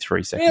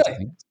 33 seconds, really? I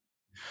think.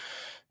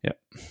 Yep.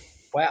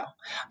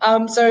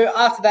 Wow. So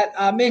after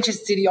that,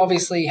 Manchester City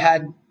obviously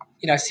had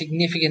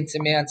significant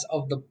amounts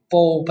of the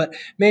ball, but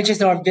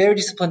Manchester are very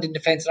disciplined in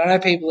defence. And I know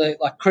people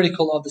are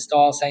critical of the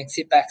style, saying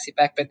sit back,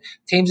 but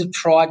teams have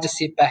tried to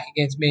sit back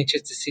against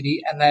Manchester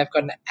City and they've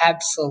gotten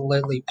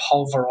absolutely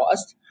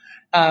pulverised.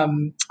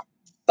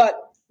 But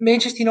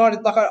Manchester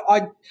United,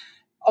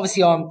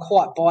 obviously I'm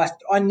quite biased,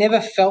 but I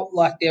never felt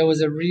like there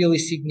was a really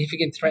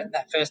significant threat in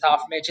that first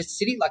half of Manchester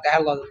City. Like, they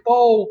had a lot of the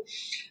ball,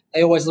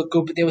 they always look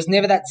good, but there was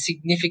never that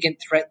significant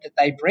threat that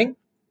they bring.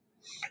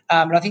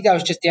 And I think that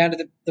was just down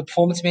to the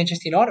performance of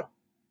Manchester United.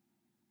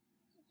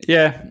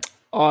 Yeah,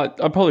 I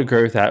probably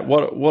agree with that.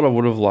 What I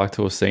would have liked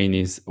to have seen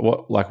is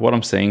what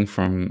I'm seeing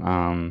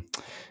from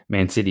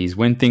Man City is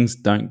when things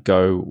don't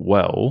go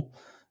well,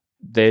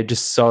 they're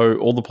just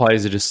all the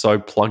players are just so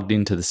plugged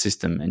into the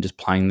system and just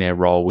playing their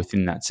role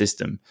within that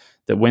system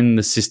that when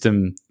the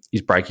system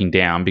is breaking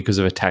down because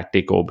of a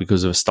tactic or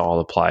because of a style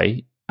of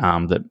play,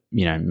 that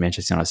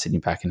Manchester United sitting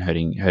back and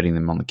hurting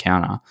them on the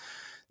counter.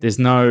 There's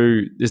no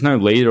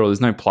leader or there's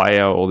no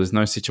player or there's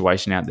no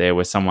situation out there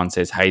where someone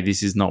says, "Hey,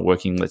 this is not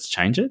working. Let's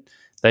change it."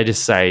 They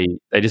just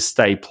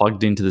stay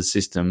plugged into the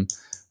system,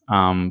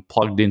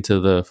 plugged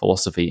into the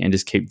philosophy, and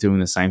just keep doing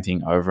the same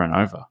thing over and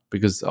over.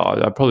 Because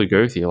I probably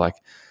agree with you. Like,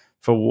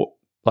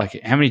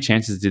 how many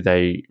chances did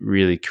they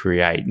really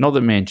create? Not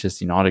that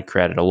Manchester United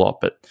created a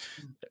lot, but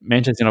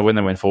Manchester United, when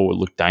they went forward,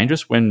 looked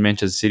dangerous. When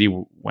Manchester City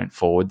went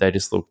forward, they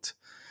just looked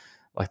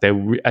like they,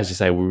 as you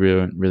say,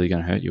 weren't really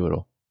going to hurt you at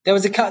all. There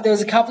was a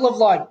couple of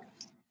like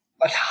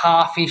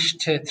half-ish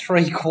to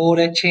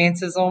three-quarter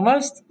chances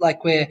almost,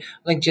 like where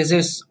I think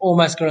Jesus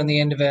almost got on the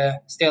end of a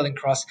Sterling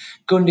cross.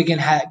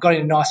 Gundogan got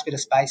in a nice bit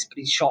of space, but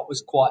his shot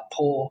was quite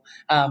poor.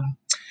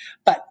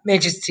 But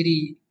Manchester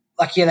City,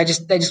 they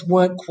just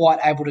weren't quite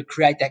able to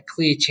create that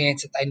clear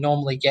chance that they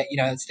normally get.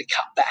 It's the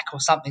cutback or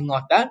something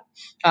like that.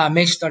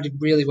 Manchester United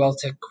did really well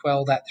to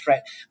quell that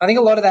threat. I think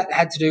a lot of that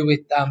had to do with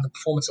the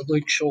performance of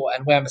Luke Shaw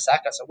and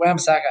Wan-Bissaka. So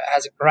Wan-Bissaka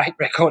has a great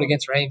record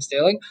against Raheem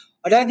Sterling.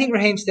 I don't think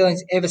Raheem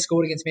Sterling's ever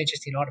scored against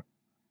Manchester United.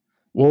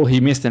 Well,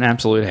 he missed an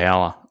absolute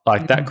howler.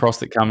 Like that cross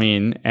that come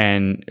in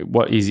and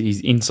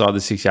he's inside the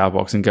 6-yard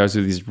box and goes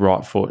with his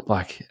right foot.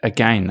 Like,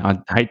 again, I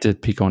hate to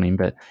pick on him,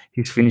 but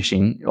he's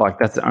finishing. Like,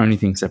 that's the only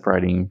thing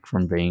separating him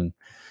from being,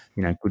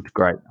 good to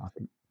great, I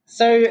think.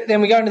 So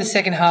then we go into the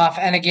second half,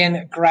 and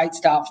again, great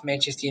start for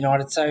Manchester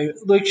United. So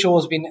Luke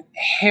Shaw's been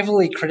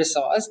heavily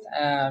criticised,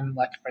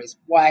 for his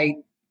weight,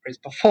 for his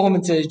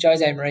performances.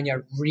 Jose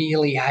Mourinho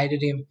really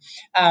hated him.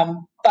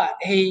 But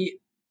he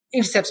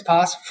intercepts a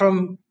pass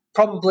from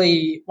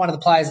probably one of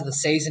the players of the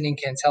season in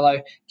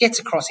Cancelo, gets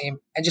across him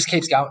and just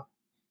keeps going.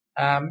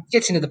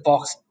 Gets into the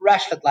box,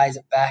 Rashford lays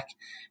it back,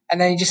 and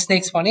then he just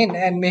sneaks one in,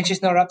 and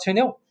Manchester United up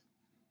 2-0.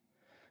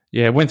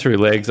 Yeah, it went through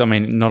legs. I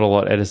mean, not a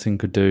lot Edison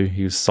could do.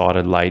 He was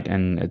sighted late,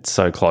 and it's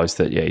so close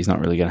that, he's not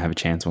really going to have a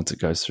chance once it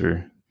goes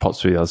through, pops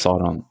through the other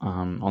side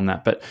on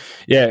that. But,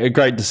 yeah, a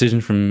great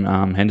decision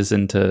from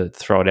Henderson to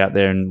throw it out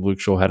there, and Luke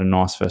Shaw had a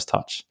nice first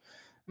touch.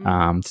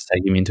 To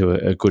take him into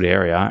a good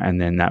area, and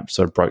then that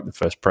sort of broke the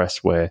first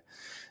press where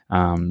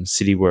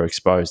City were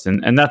exposed.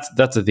 And that's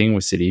the thing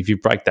with City. If you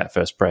break that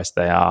first press,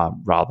 they are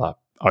rather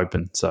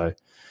open. So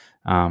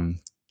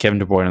Kevin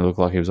De Bruyne looked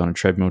like he was on a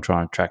treadmill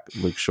trying to track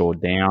Luke Shaw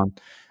down.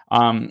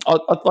 I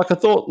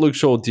thought Luke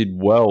Shaw did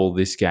well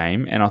this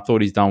game, and I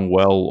thought he's done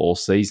well all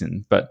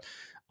season. But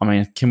I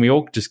mean, can we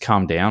all just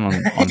calm down on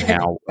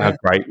how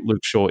great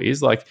Luke Shaw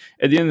is? Like,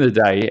 at the end of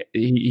the day,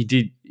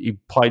 he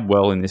played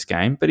well in this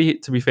game, but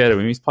to be fair to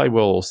him, he's played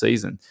well all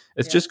season.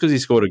 It's just because he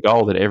scored a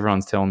goal that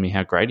everyone's telling me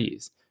how great he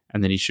is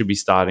and that he should be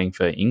starting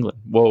for England.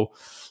 Well,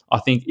 I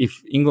think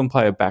if England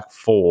play a back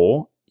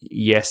four,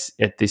 yes,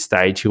 at this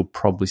stage, he'll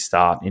probably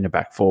start in a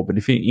back four. But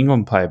if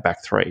England play a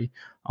back three,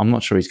 I'm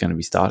not sure he's going to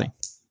be starting.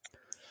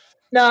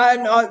 No,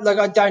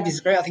 I don't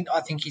disagree. I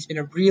think he's been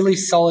a really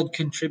solid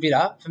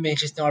contributor for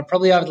Manchester United,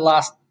 probably over the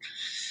last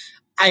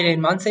 18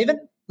 months even.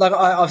 Like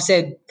I've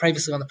said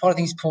previously on the pod, I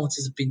think his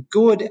performances have been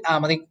good. I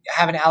think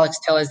having Alex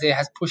Telles there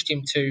has pushed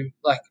him to,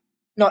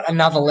 not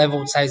another level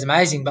to say he's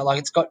amazing, but,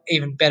 it's got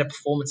even better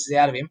performances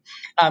out of him.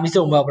 He's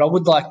doing well, but I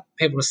would like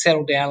people to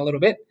settle down a little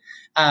bit.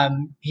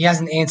 He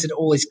hasn't answered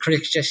all his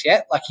critics just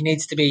yet. He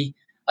needs to be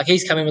 –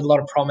 he's come in with a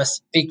lot of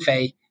promise, big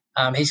fee.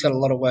 He's got a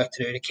lot of work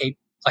to do to keep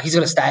 – he's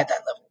got to stay at that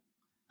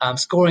level.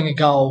 Scoring a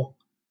goal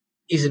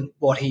isn't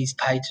what he's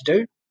paid to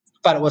do,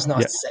 but it was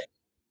nice to see.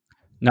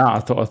 No, I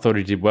thought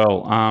he did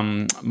well.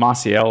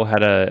 Martial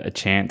had a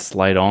chance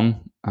late on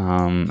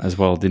as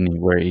well, didn't he?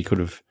 Where he could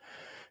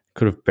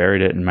have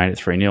buried it and made it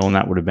 3-0, and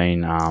that would have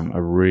been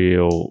a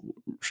real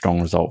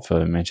strong result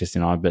for Manchester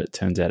United. But it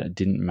turns out it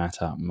didn't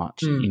matter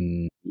much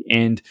in the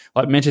end.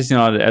 Manchester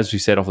United, as we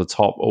said off the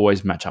top,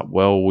 always match up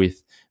well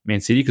with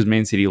Man City because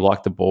Man City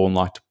like the ball and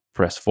like to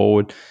press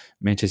forward.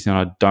 Manchester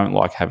United don't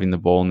like having the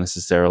ball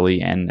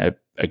necessarily and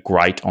are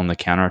great on the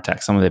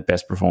counter-attack. Some of their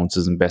best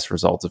performances and best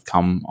results have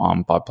come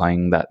by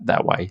playing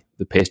that way.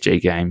 The PSG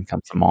game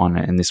comes to mind,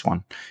 and this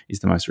one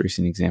is the most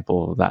recent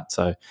example of that.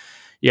 So,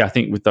 yeah, I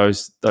think with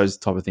those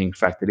type of things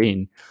factored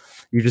in,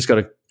 you've just got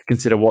to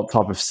consider what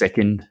type of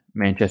second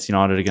Manchester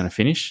United are going to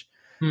finish.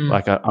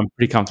 I'm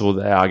pretty comfortable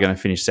that they are going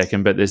to finish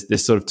second, but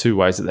there's sort of two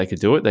ways that they could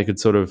do it. They could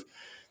sort of,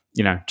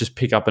 just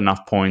pick up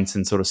enough points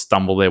and sort of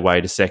stumble their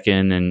way to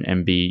second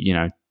and be,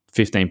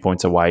 15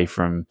 points away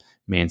from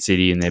Man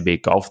City and their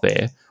big gulf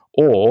there.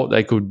 Or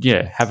they could,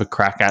 have a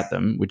crack at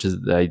them, which is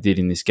they did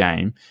in this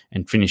game,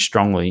 and finish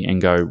strongly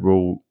and go,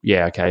 well,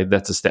 okay,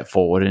 that's a step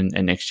forward, and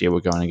next year we're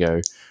going to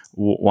go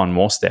one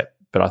more step.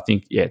 But I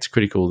think, it's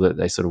critical that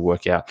they sort of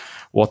work out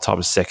what type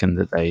of second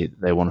that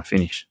they want to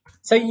finish.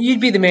 So you'd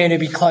be the man who'd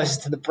be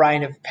closest to the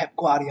brain of Pep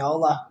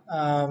Guardiola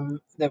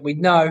that we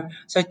know.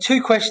 So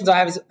 2 questions I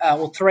have is,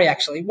 3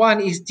 actually.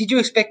 One is, did you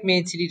expect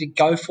Man City to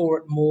go for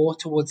it more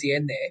towards the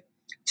end there?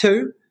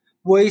 2,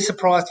 were you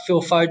surprised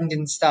Phil Foden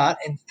didn't start?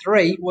 And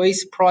 3, were you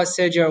surprised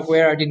Sergio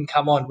Aguero didn't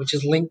come on, which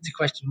is linked to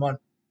question 1?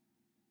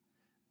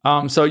 I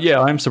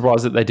am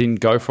surprised that they didn't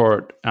go for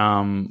it.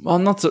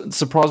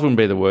 Surprised wouldn't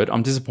be the word.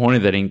 I'm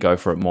disappointed they didn't go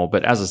for it more.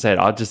 But as I said,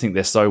 I just think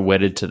they're so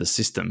wedded to the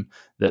system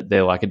that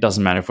they're like, it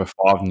doesn't matter if we're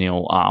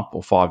 5-0 up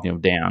or 5-0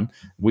 down.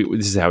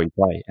 This is how we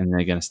play, and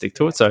they're going to stick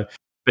to it. So,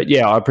 but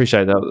I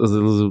appreciate that.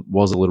 It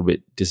was a little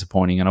bit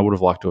disappointing, and I would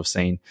have liked to have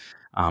seen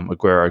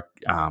Aguero,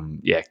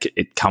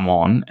 come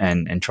on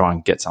and try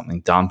and get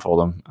something done for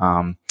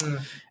them.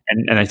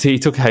 And he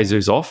took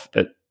Jesus off.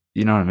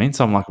 You know what I mean?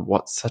 So I'm like,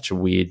 what's such a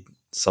weird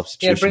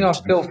substitution? Yeah, bring on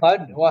Phil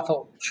Foden, who I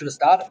thought should have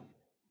started.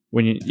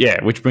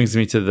 Which brings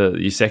me to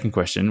your second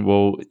question.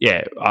 Well,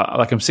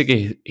 I'm sick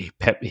of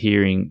Pep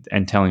hearing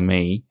and telling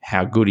me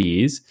how good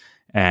he is,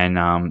 and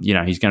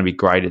he's going to be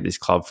great at this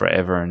club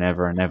forever and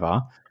ever and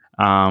ever.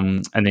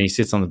 And then he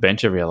sits on the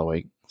bench every other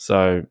week.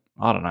 So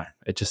I don't know.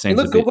 It just seems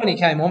he looked good when he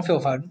came on,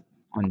 Phil Foden.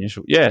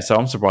 Unusual. Yeah, so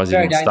I'm surprised he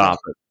didn't start.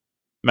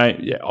 But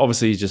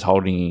obviously he's just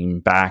holding him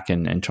back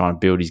and trying to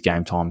build his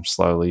game time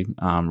slowly,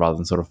 rather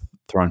than sort of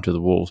thrown to the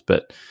wolves.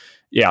 But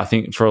I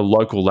think for a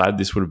local lad,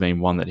 this would have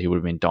been one that he would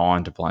have been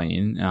dying to play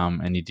in,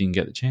 and he didn't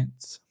get the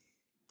chance.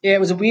 Yeah,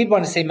 it was a weird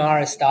one to see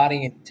Mahrez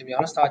starting it, to be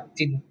honest. I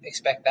didn't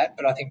expect that,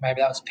 but I think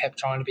maybe that was Pep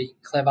trying to be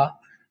clever.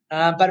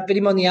 But it bit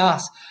him on the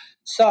arse.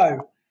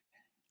 So,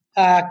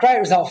 great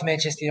result for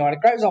Manchester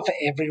United. Great result for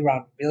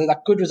everyone, really.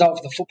 Good result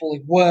for the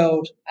footballing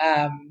world.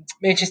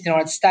 Manchester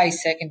United stay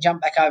second,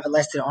 jump back over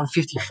Leicester on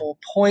 54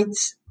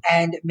 points,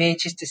 and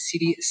Manchester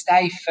City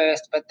stay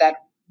first, but that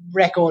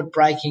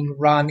record-breaking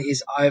run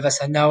is over,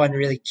 so no one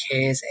really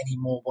cares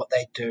anymore what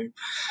they do.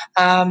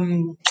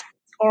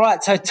 All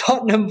right, so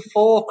Tottenham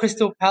 4,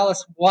 Crystal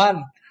Palace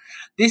 1.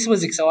 This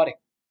was exciting.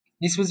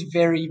 This was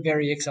very,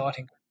 very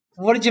exciting.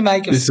 What did you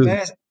make of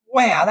Spurs?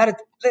 Wow,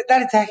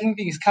 that attacking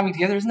thing is coming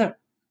together, isn't it?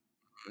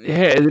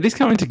 Yeah, it is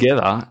coming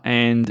together,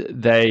 and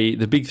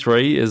the big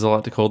three, as I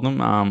like to call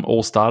them,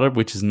 all started,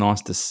 which is nice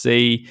to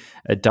see.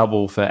 A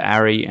double for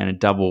Ari and a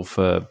double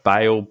for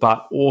Bale,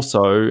 but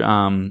also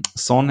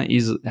Son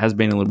has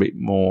been a little bit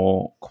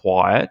more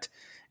quiet.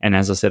 And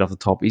as I said off the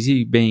top, is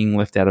he being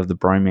left out of the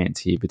bromance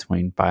here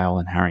between Bale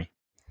and Harry?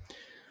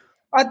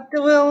 I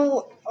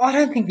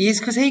don't think he is,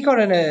 because he got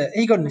an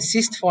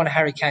assist for one of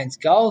Harry Kane's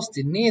goals,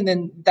 didn't he? And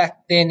then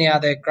they're now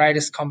the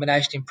greatest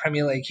combination in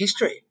Premier League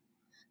history.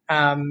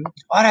 I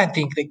don't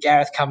think that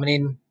Gareth coming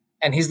in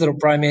and his little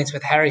bromance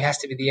with Harry has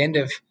to be the end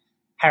of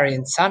Harry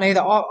and Son either.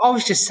 I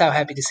was just so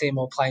happy to see them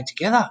all playing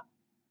together.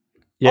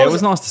 Yeah, it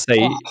was nice to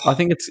see. I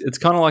think it's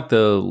kind of like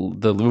the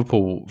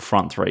Liverpool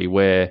front three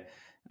where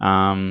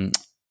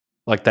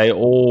they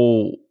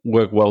all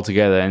work well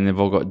together and they've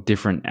all got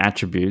different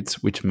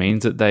attributes, which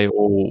means that they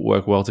all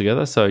work well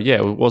together. So, yeah,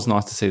 it was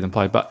nice to see them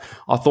play. But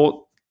I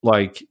thought,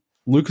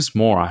 Lucas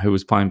Moura, who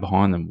was playing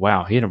behind them,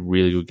 wow, he had a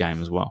really good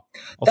game as well.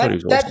 I thought he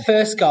was awesome. That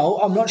first goal,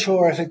 I'm not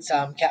sure if it's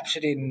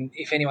captured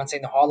if anyone's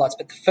seen the highlights,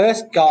 but the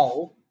first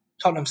goal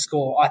Tottenham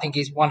score, I think,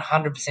 is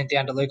 100%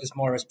 down to Lucas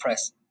Moura's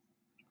press.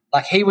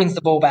 He wins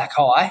the ball back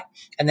high,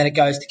 and then it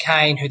goes to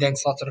Kane, who then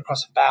slots it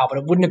across for Bale. But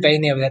it wouldn't have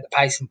been there without the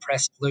pace and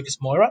press of Lucas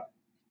Moura.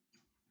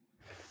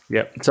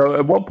 Yep. So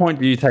at what point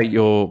do you take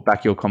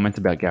back your comment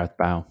about Gareth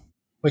Bale?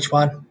 Which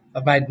one?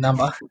 I've made a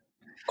number.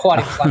 Quite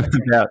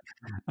inflammatory.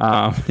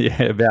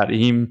 about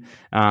him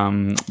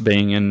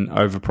being an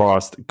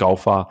overpriced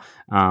golfer,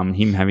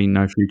 him having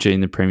no future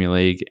in the Premier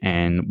League,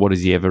 and what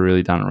has he ever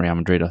really done at Real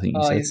Madrid, I think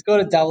you said. He's got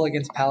a double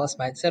against Palace,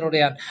 mate. Settle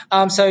down.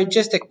 So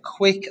just a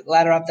quick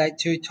ladder update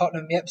to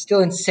Tottenham. Yep,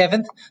 still in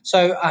 7th.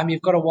 So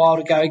you've got a while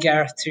to go,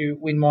 Gareth, to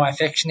win my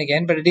affection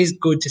again, but it is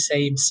good to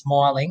see him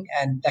smiling,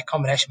 and that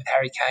combination with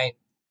Harry Kane,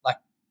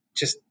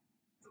 just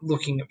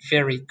looking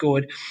very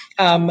good.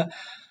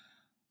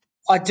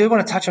 I do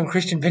want to touch on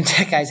Christian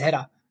Benteke's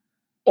header.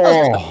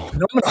 Oh,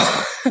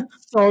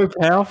 so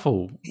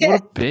powerful. Yeah.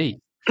 What a beast.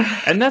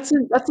 And that's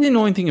the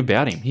annoying thing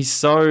about him. He's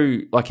so,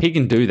 he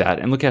can do that,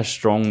 and look how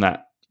strong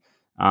that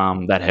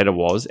header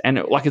was. And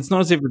it's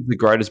not as if it's the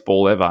greatest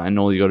ball ever and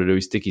all you got to do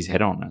is stick his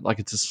head on it.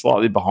 It's just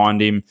slightly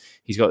behind him.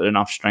 He's got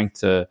enough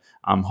strength to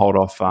hold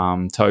off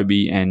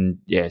Toby and,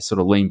 sort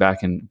of lean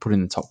back and put it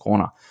in the top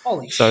corner.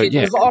 Holy shit.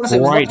 Yeah, it was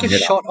like a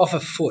shot off a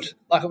foot.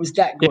 It was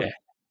that good. Yeah.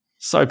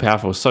 So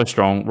powerful, so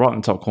strong, right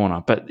in the top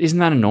corner. But isn't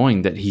that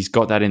annoying that he's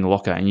got that in the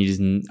locker and you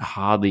just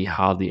hardly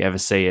ever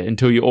see it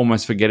until you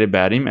almost forget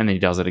about him and then he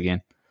does it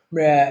again?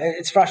 Yeah,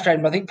 it's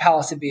frustrating. But I think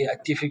Palace would be a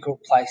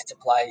difficult place to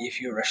play if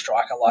you're a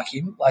striker like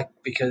him,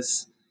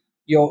 because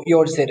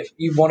you're just there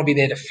you want to be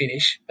there to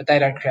finish, but they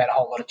don't create a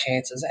whole lot of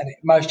chances. And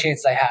most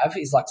chances they have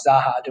is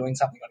Zaha doing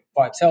something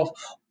by himself,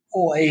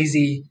 or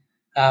easy,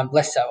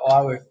 less so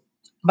Iwo.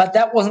 But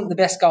that wasn't the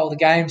best goal of the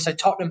game, so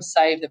Tottenham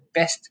saved the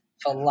best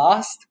for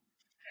last.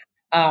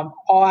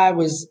 I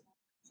was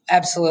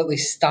absolutely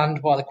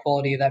stunned by the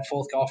quality of that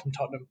fourth goal from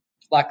Tottenham.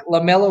 Like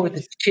Lamella with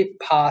the chip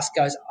pass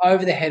goes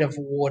over the head of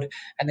Ward,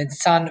 and then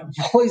Son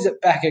volleys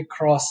it back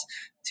across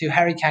to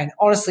Harry Kane.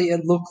 Honestly,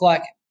 it looked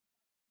like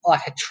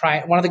a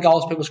train. One of the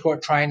goals people score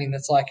at training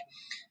that's like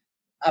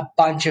a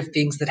bunch of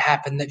things that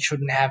happen that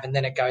shouldn't have, and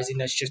then it goes in.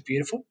 It's just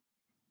beautiful.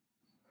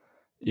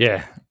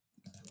 Yeah.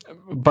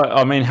 But,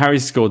 I mean, Harry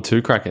scored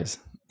 2 crackers.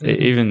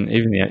 Even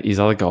his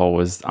other goal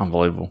was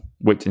unbelievable.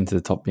 Whipped into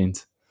the top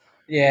bins.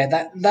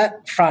 Yeah,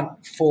 that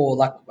front four,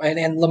 like,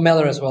 and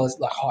Lamella as well is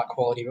like high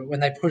quality, but when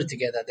they put it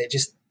together, they're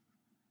just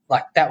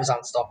like, that was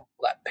unstoppable,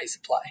 that piece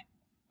of play.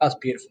 That was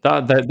beautiful.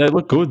 They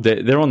look good.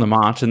 They're on the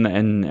march,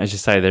 and as you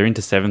say, they're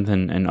into 7th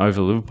and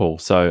over Liverpool.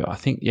 So I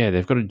think,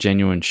 they've got a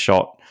genuine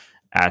shot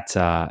at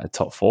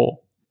top 4.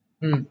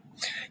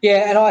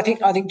 Yeah, and I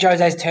think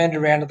Jose's turned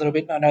around a little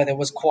bit. I know there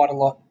was quite a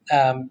lot.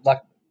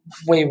 Like,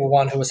 we were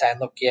one who was saying,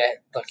 look,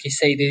 you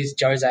see these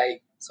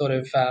Jose sort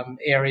of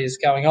areas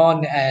going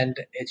on, and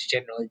it's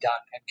generally done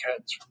and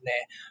curtains from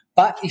there.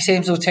 But he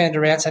seems to have turned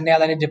around, so now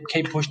they need to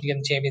keep pushing to get in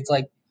the Champions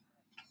League.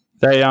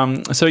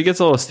 So he gets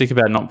a lot of stick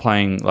about not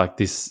playing like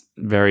this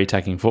very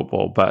attacking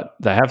football, but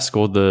they have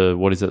scored the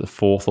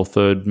 4th or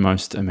 3rd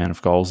most amount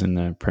of goals in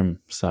the Prem.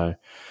 So a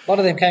lot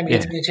of them came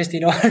against Manchester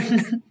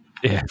United.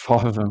 Yeah,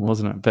 5 of them,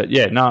 wasn't it? But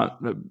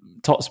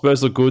top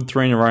Spurs look good,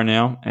 3 in a row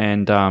now,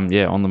 and on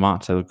the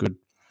march they look good.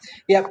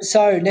 Yep.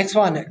 So next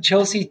one,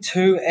 Chelsea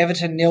 2,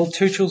 Everton 0.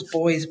 Tuchel's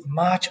boys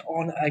march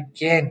on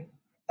again.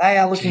 They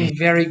are looking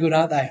very good,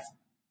 aren't they?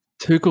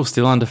 Tuchel's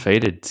still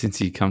undefeated since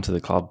he come to the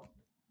club.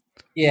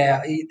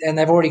 Yeah, and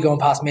they've already gone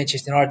past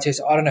Manchester United too,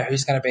 so I don't know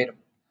who's going to beat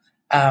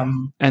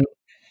them.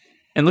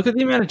 And look at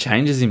the amount of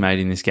changes he made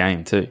in this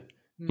game too.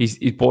 He's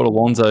brought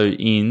Alonso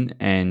in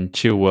and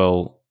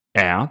Chilwell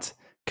out.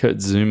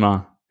 Kurt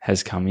Zuma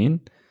has come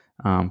in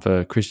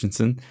for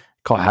Christensen.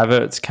 Kai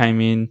Havertz came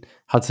in.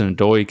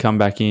 Hudson-Odoi come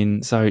back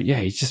in. So,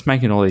 he's just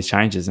making all these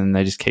changes and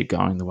they just keep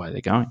going the way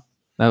they're going.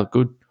 They look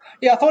good.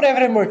 Yeah, I thought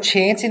Everton were a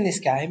chance in this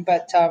game,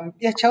 but,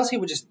 Chelsea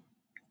were just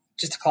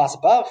a class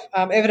above.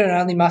 Everton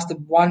only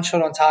mustered 1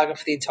 shot on target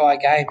for the entire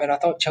game, and I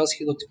thought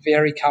Chelsea looked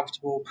very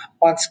comfortable.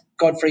 Once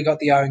Godfrey got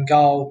the own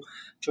goal,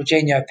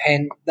 Jorginho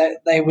pen,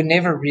 they were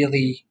never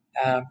really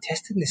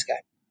tested in this game.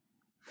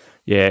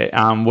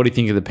 Yeah, what do you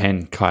think of the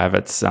pen? Kai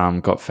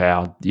Havertz got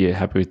fouled. You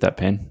happy with that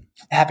pen?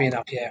 Happy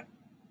enough, yeah.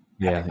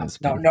 Yeah, I think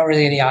it's not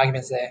really any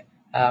arguments there.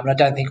 And I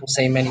don't think we'll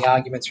see many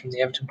arguments from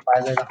the Everton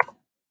players either.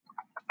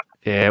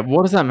 Yeah,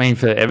 what does that mean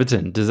for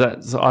Everton?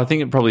 So I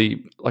think it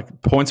probably,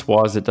 like,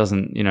 points-wise, it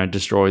doesn't,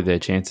 destroy their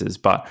chances,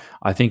 but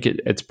I think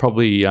it's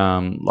probably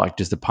like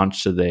just a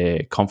punch to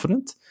their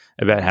confidence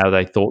about how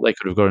they thought they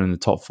could have got in the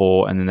top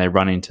 4, and then they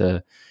run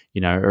into,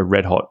 a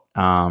red-hot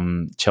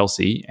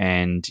Chelsea,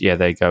 and,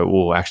 they go,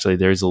 well, actually,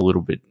 there is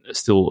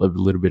still a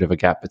little bit of a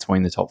gap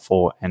between the top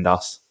 4 and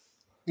us.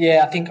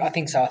 Yeah, I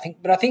think so.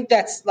 I think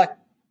that's, like,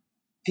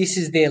 this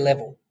is their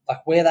level.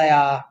 Like, where they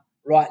are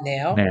right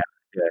now.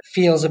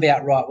 Feels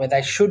about right, where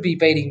they should be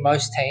beating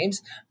most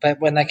teams, but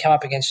when they come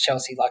up against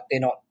Chelsea, like, they're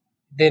not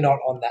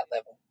on that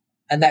level,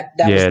 and that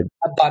was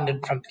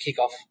abundant from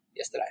kickoff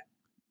yesterday.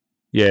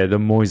 Yeah, the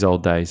Moyes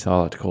old days, I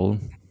like to call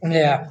them.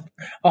 Yeah,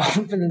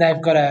 and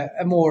they've got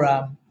a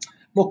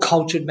more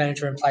cultured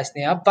manager in place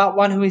now, but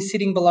one who is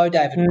sitting below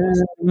David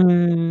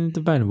Moyes.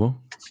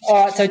 Debatable.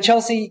 All right, so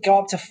Chelsea go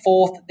up to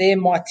 4th. They're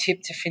my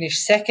tip to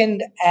finish 2nd,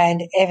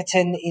 and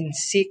Everton in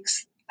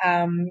 6th.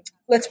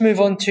 Let's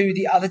move on to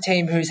the other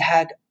team who's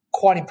had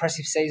quite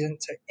impressive season.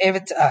 So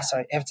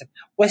Everton.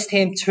 West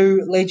Ham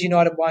 2, Leeds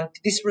United 1.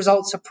 Did this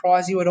result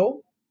surprise you at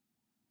all?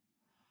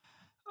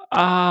 No,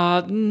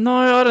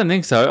 I don't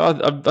think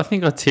so. I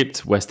think I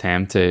tipped West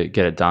Ham to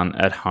get it done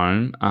at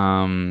home.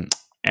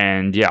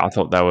 And I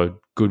thought they were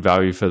good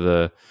value for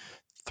the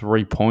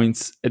 3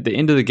 points. At the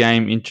end of the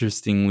game,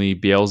 interestingly,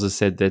 Bielsa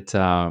said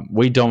that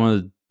we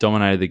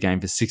dominated the game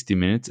for 60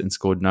 minutes and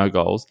scored no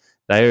goals.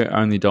 They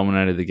only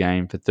dominated the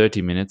game for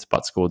 30 minutes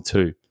but scored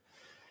 2.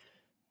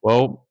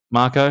 Well,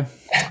 Marco,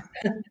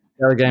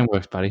 how the game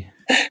works, buddy.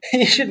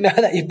 You should know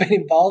that you've been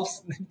involved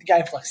in the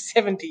game for like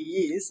 70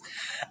 years.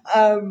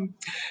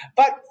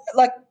 But,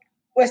 like,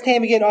 West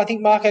Ham, again, I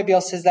think Marco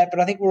Bielsa says that,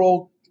 but I think we're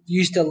all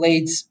used to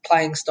Leeds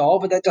playing style,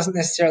 but that doesn't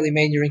necessarily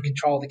mean you're in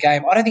control of the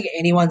game. I don't think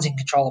anyone's in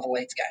control of a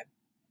Leeds game.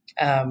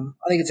 I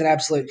think it's an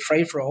absolute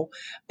free-for-all.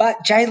 But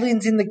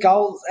Jalen's in the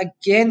goals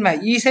again,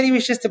 mate. You said he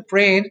was just a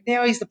brand.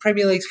 Now he's the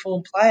Premier League's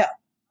form player.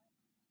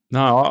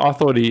 No, I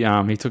thought he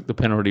took the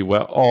penalty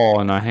well.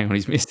 Oh, no, hang on,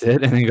 he's missed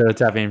it and then got to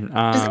tap him.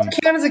 Does that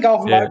count as a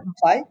goal from open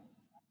play?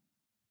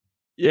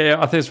 Yeah,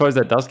 I suppose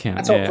that does count.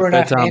 That's what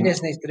Bruno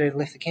Fernandes needs to do to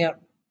lift the count.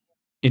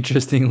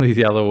 Interestingly,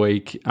 the other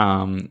week,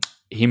 him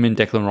and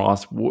Declan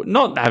Rice,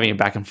 not having a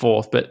back and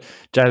forth, but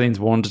Jalen's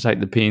wanted to take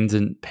the pens,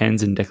 and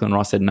Declan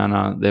Rice said,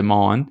 no, they're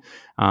mine.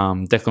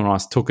 Declan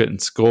Rice took it and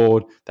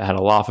scored. They had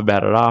a laugh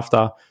about it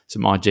after.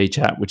 Some IG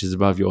chat, which is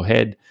above your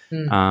head.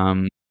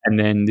 And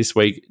then this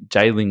week,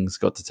 Jayling's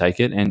got to take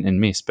it and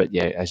miss. But,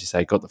 yeah, as you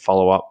say, got the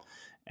follow-up,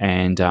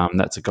 and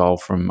that's a goal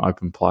from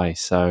open play.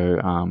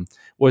 So,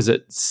 was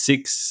it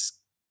 6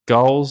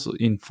 goals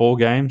in 4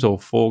 games or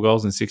 4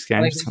 goals in 6 games?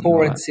 I think it's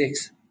 4 and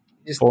 6.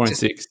 4 and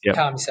 6, yeah.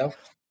 Calm yourself.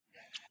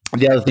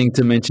 The other thing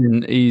to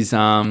mention is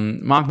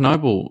Mark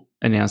Noble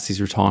announced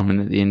his retirement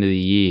at the end of the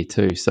year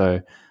too.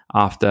 So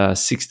after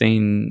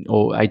 16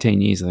 or 18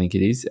 years, I think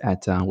it is,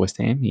 at West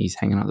Ham, he's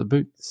hanging up the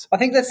boots. I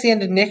think that's the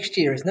end of next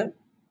year, isn't it?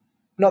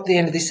 Not the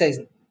end of this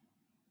season.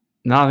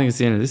 No, I think it's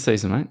the end of this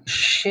season, mate.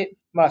 Shit.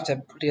 Might have to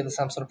put together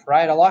some sort of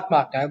parade. I like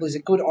Mark Noble. He's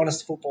a good,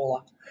 honest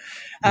footballer.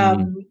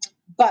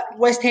 But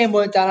West Ham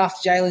weren't done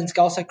after Jalen's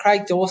goal. So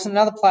Craig Dawson,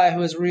 another player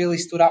who has really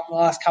stood up in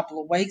the last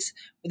couple of weeks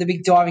with a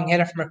big diving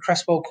header from a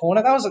Cresswell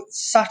corner. That was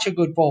such a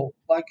good ball.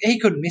 Like, he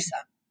couldn't miss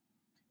that.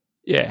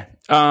 Yeah.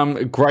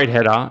 Great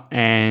header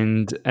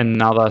and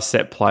another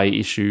set play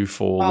issue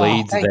for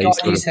Leeds. Thank God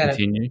you said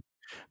continue.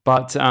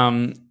 But,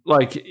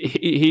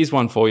 here's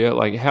one for you.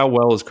 Like, how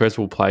well has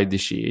Cresswell played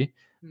this year?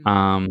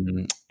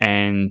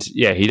 And,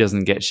 yeah, he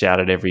doesn't get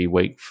shouted every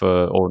week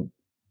for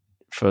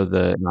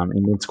the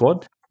England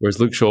squad. Whereas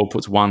Luke Shaw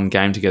puts one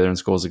game together and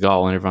scores a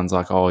goal, and everyone's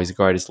like, "Oh, he's the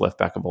greatest left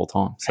back of all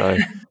time." So,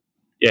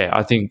 yeah,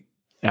 I think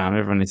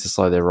everyone needs to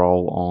slow their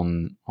roll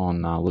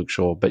on Luke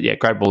Shaw. But yeah,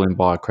 great ball in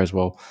by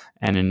Cresswell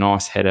and a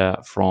nice header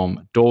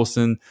from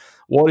Dawson.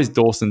 What is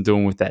Dawson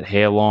doing with that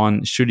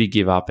hairline? Should he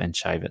give up and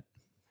shave it?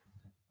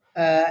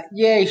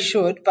 Yeah, he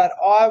should. But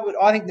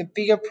I think the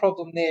bigger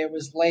problem there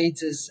was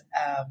Leeds'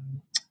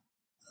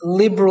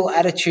 liberal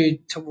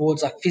attitude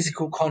towards like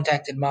physical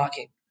contact and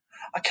marking.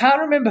 I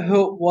can't remember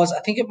who it was.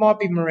 I think it might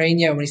be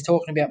Mourinho when he's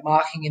talking about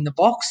marking in the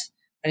box,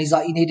 and he's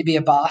like, "You need to be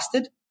a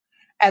bastard."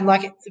 And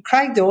like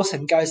Craig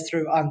Dawson goes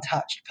through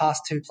untouched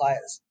past 2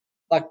 players,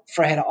 like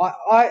for a header.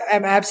 I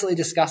am absolutely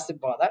disgusted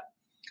by that.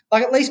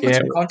 Like, at least put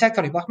some contact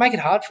on him. Like, make it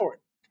hard for him.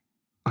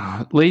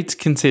 Leeds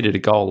conceded a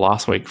goal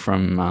last week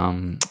from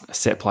a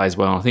set play as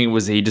well. I think it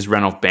was he just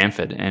ran off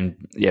Bamford, and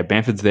yeah,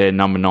 Bamford's their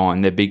number 9,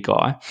 their big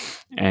guy,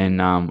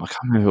 and I can't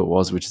remember who it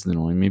was, which is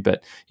annoying me.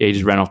 But yeah, he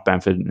just ran off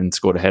Bamford and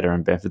scored a header,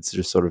 and Bamford's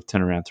just sort of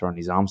turned around, throwing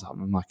his arms up.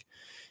 I'm like,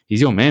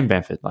 he's your man,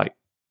 Bamford. Like,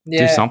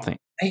 do something.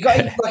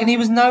 And he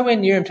was nowhere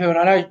near him too. And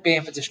I know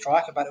Bamford's a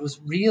striker, but it was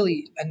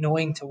really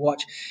annoying to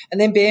watch. And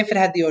then Bamford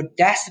had the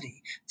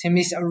audacity to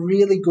miss a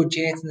really good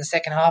chance in the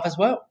second half as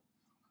well.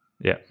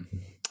 Yeah.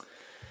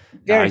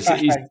 Very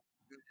frustrating.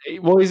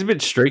 He's a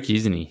bit streaky,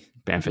 isn't he,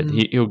 Bamford?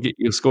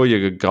 He'll score you a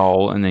good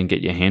goal and then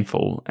get you a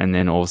handful, and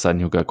then all of a sudden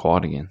he'll go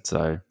quiet again.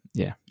 So,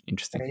 yeah,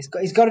 interesting. Yeah,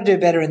 he's got to do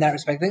better in that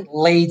respect. I think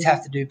Leeds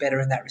have to do better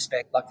in that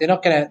respect. Like, they're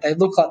not going to – they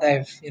look like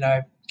they've,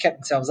 kept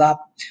themselves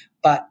up,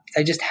 but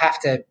they just have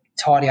to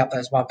tidy up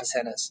those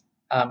 1%ers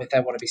if they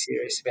want to be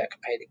serious about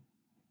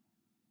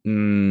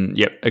competing.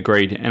 Yep,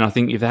 agreed. And I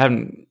think if they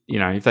haven't –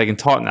 if they can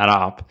tighten that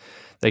up,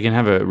 they can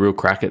have a real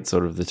crack at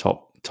sort of the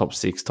top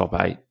 6, top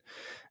 8.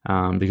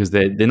 Because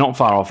they're not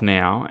far off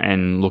now,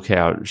 and look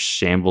how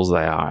shambles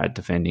they are at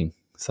defending.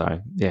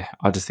 So, yeah,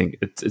 I just think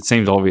it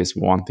seems obvious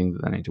one thing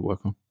that they need to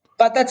work on.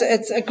 But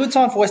it's a good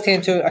sign for West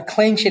Ham too. A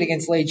clean sheet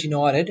against Leeds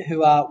United,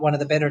 who are one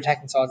of the better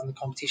attacking sides in the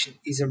competition,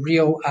 is a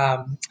real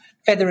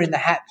feather in the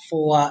hat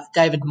for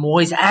David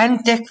Moyes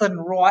and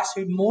Declan Rice,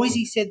 who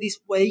Moyesy said this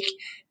week,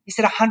 he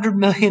said 100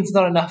 million is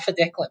not enough for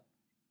Declan.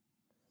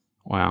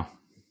 Wow.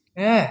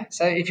 Yeah,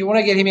 so if you want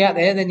to get him out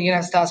there, then you're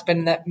going to have to start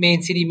spending that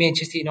Man City,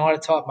 Manchester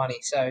United type money.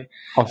 So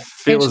I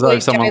feel as though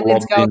someone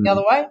lobbed in the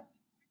other way.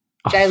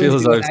 I feel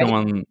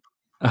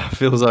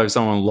as though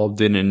someone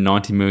lobbed in a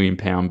 £90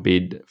 million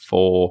bid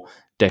for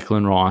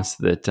Declan Rice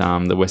that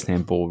the West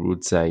Ham board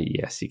would say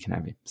yes, you can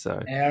have him.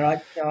 So yeah,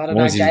 right. I don't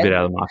know. He's a bit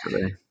out of the market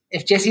there.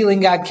 If Jesse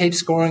Lingard keeps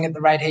scoring at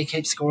the rate he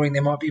keeps scoring,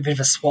 there might be a bit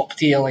of a swap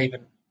deal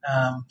even.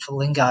 For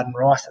Lingard and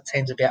Rice, that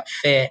seems about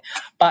fair.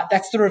 But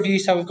that's the review.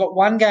 So we've got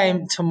one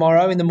game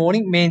tomorrow in the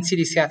morning, Man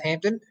City,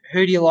 Southampton.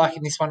 Who do you like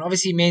in this one?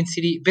 Obviously, Man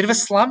City, a bit of a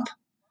slump.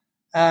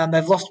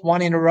 They've lost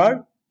 1 in a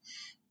row.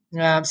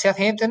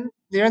 Southampton,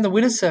 they're in the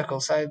winner's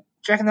circle. So do you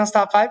reckon they'll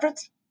start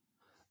favourites?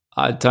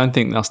 I don't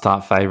think they'll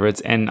start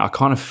favourites, and I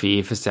kind of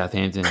fear for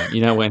Southampton.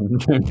 When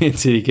Man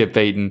City get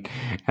beaten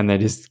and they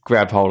just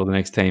grab hold of the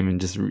next team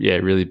and just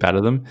really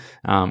batter them.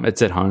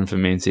 It's at home for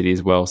Man City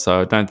as well,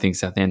 so I don't think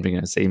Southampton are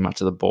going to see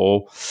much of the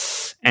ball.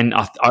 And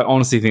I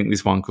honestly think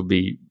this one could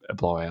be a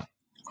blowout.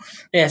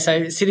 Yeah,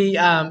 so City,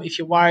 if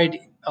you're worried,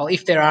 or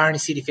if there are any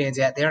City fans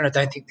out there, and I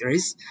don't think there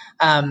is,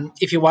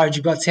 if you're worried,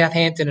 you've got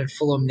Southampton and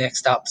Fulham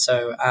next up,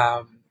 so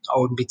I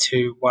wouldn't be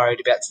too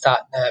worried about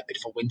starting a bit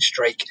of a win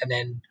streak, and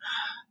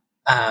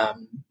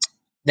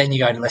then you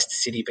go to Leicester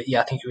City. But,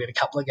 yeah, I think we've got a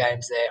couple of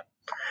games there.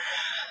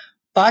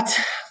 But,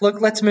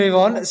 look, let's move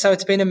on. So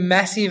it's been a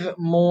massive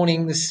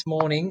morning this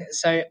morning.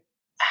 So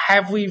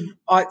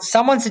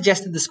someone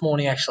suggested this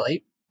morning,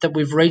 actually, that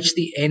we've reached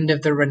the end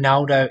of the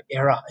Ronaldo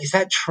era. Is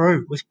that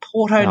true? With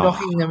Porto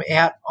knocking them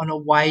out on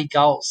away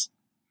goals?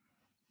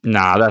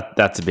 Nah,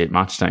 that's a bit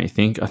much, don't you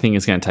think? I think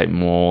it's going to take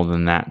more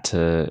than that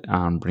to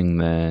bring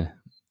the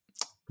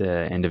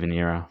end of an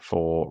era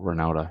for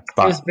Ronaldo.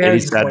 But it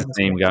is sad to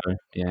see him go.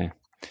 Yeah,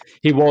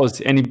 He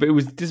was, and it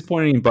was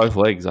disappointing in both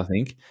legs. I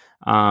think.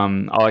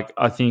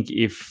 I think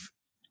if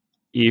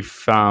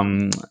Juve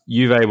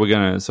were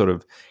going to sort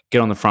of get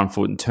on the front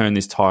foot and turn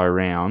this tie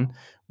around,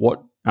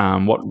 what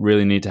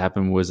really needed to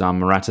happen was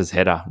Morata's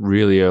header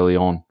really early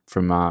on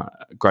from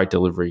great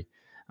delivery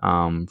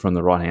from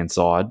the right hand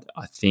side.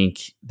 I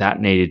think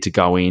that needed to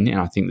go in, and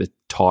I think the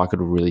tie could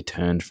have really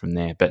turned from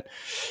there. But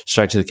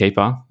straight to the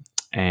keeper,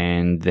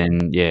 and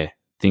then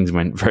things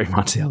went very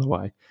much the other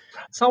way.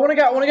 So I want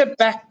to go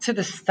back to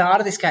the start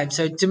of this game.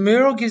 So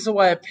Demiral gives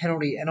away a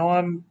penalty, and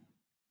I'm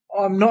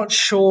not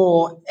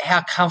sure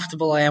how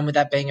comfortable I am with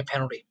that being a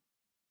penalty.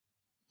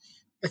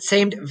 It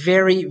seemed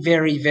very,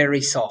 very,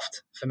 very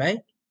soft for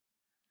me.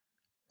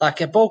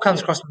 Like a ball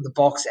comes across from the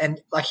box,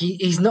 and like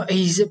he's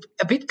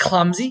a bit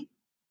clumsy,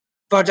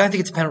 but I don't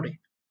think it's a penalty.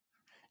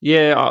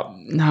 Yeah,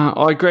 no,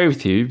 I agree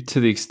with you to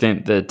the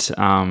extent that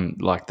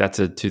that's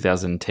a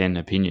 2010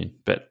 opinion,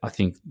 but I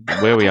think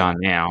where we are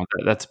now,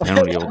 that's a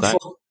penalty all day.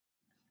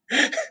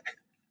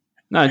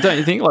 No, don't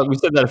you think? Like we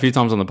said that a few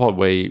times on the pod,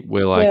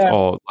 we're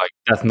like,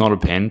 that's not a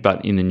pen,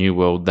 but in the new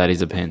world, that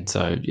is a pen.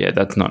 So yeah,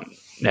 that's not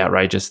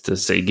outrageous to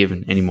see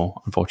given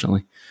anymore,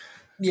 unfortunately.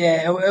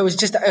 Yeah, it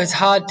was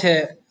hard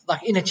to,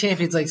 like, in a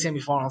Champions League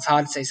semi-final, it's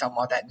hard to see something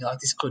like that, and you're like,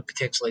 this could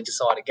potentially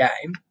decide a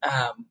game.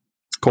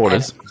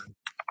 Quarters.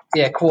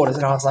 Quarters,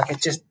 and I was like,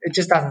 it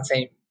just doesn't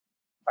seem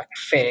like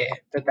fair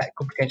that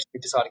could potentially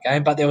decide a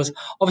game. But there was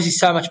obviously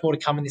so much more to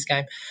come in this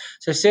game.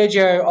 So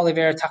Sergio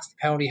Oliveira tucks the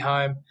penalty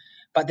home,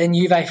 but then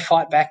Juve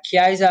fight back.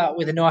 Chiesa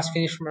with a nice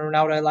finish from a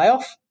Ronaldo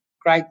layoff.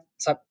 Great.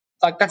 So,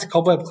 like, that's a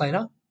cobweb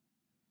cleaner.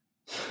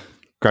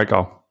 Great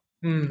goal.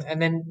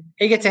 And then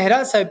he gets a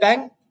header, so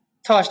bang,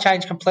 tie's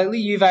changed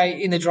completely. Juve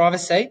in the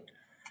driver's seat.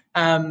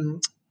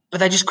 But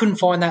they just couldn't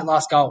find that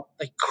last goal.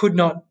 They could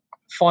not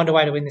find a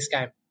way to win this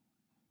game.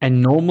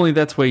 And normally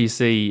that's where you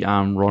see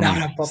Ronnie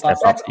step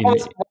up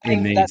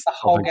in these that's the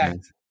whole game.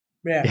 Games.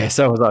 Yeah,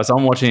 so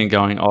I'm watching it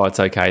going, oh, it's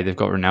okay, they've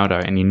got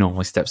Ronaldo, and he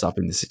normally steps up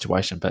in this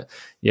situation. But,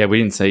 yeah, we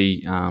didn't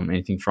see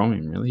anything from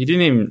him, really. He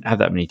didn't even have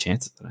that many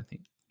chances, I don't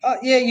think.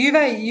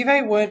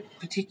 Juve weren't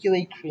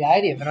particularly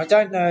creative, and I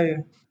don't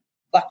know,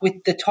 like,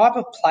 with the type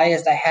of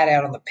players they had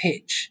out on the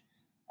pitch,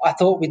 I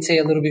thought we'd see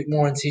a little bit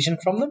more incision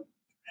from them.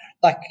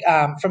 Like,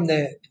 from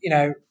the,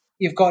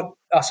 you've got,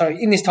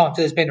 in this time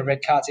there's been a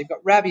red card, so you've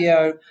got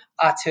Rabiot,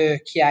 Artur,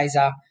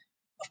 Chiesa,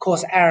 of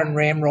course Aaron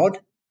Ramrod,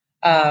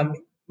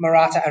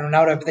 Morata and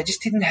Ronaldo, but they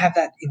just didn't have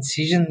that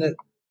incision that,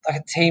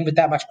 like, a team with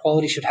that much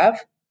quality should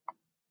have.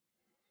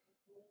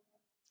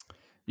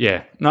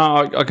 Yeah, no,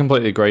 I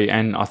completely agree,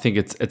 and I think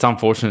it's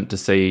unfortunate to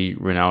see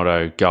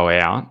Ronaldo go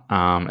out,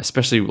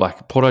 especially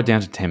like Porto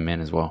down to 10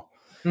 men as well.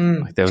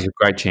 Like there was a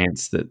great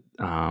chance that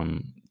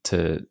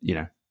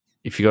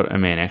if you got a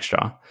man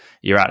extra,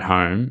 you're at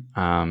home,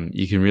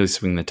 you can really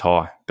swing the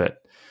tie.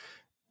 But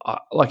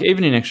like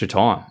even in extra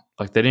time,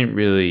 like they didn't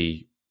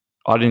really.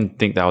 I didn't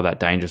think they were that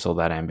dangerous or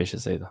that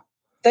ambitious either.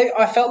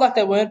 I felt like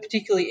they weren't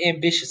particularly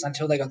ambitious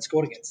until they got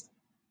scored against,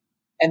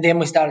 and then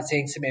we started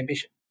seeing some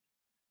ambition.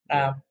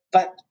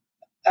 But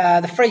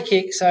the free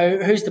kick, so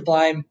who's to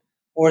blame?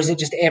 Or is it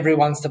just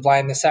everyone's to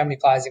blame? There's so many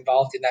players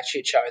involved in that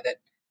shit show that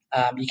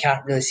you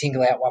can't really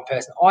single out one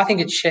person. I think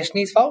it's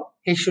Szczesny's fault.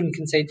 He shouldn't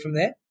concede from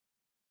there.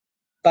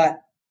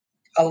 But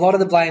a lot of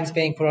the blame's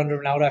being put onto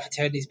Ronaldo for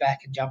turning his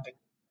back and jumping.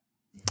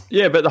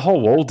 Yeah, but the whole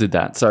wall did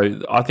that.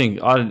 So I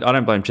think I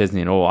don't blame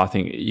Szczesny at all. I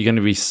think you're going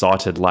to be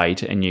sighted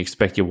late and you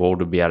expect your wall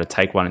to be able to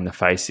take one in the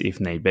face if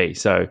need be.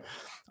 So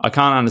I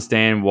can't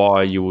understand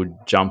why you would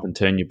jump and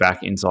turn your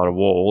back inside a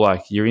wall.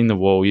 Like, you're in the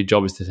wall, your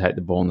job is to take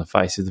the ball in the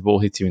face. If the ball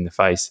hits you in the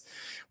face,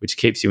 which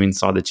keeps you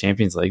inside the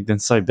Champions League, then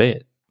so be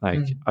it.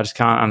 Like, I just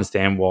can't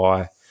understand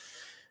why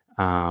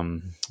I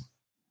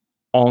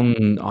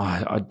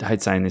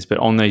hate saying this, but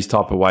on these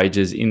type of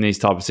wages, in these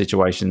type of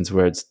situations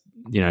where it's,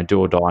 do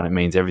or die and it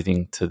means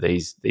everything to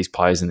these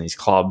players and these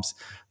clubs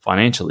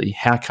financially,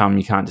 how come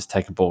you can't just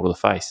take a ball to the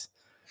face?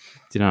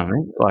 Do you know what I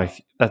mean?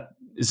 Like, that.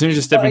 As soon as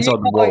you step inside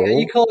the wall... Are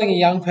you calling a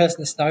young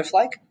person a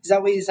snowflake? Is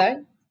that what you're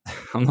saying?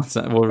 I'm not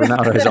saying... Well,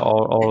 Ronaldo's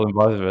older than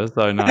both of us,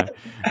 so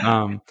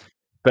no.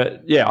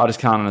 But, yeah, I just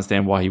can't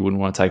understand why he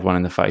wouldn't want to take one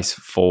in the face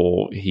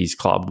for his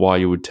club. Why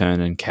you would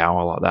turn and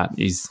cower like that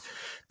is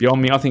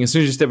beyond me. I think as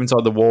soon as you step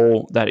inside the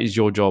wall, that is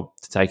your job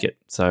to take it.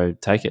 So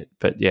take it.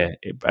 But, yeah,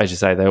 as you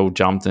say, they all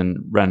jumped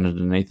and ran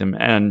underneath him.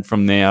 And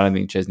from there, I don't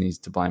think Szczesny's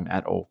to blame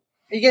at all.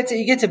 He gets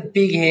a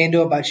big hand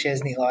to it by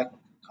Szczesny, like...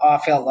 I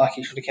felt like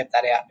he should have kept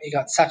that out. He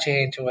got such a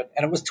hand to it,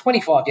 and it was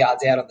 25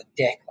 yards out on the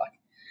deck. Like,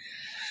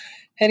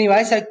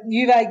 anyway, so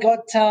Juve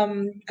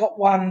got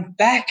one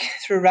back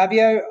through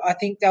Rabiot. I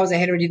think that was a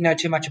header he didn't know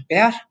too much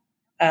about,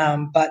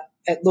 but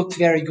it looked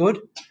very good.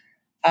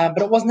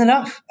 But it wasn't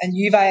enough, and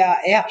Juve are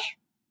out.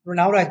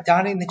 Ronaldo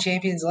done in the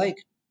Champions League.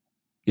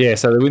 Yeah,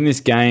 so they win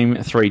this game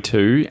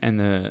 3-2, and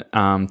the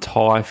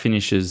tie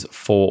finishes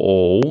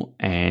 4-4,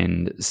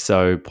 and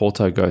so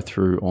Porto go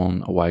through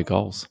on away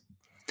goals.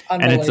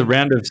 And it's a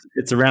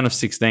round of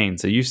 16.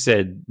 So you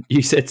said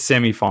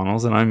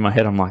semi-finals, and in my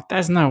head I'm like,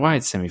 there's no way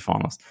it's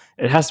semi-finals.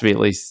 It has to be at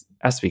least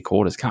has to be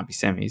quarters, can't be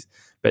semis.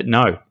 But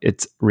no,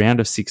 it's round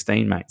of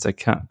 16, mate. So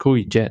cool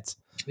your jets.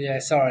 Yeah,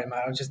 sorry,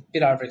 mate. I was just a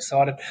bit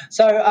overexcited.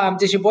 So,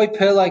 does your boy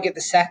Perlo get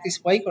the sack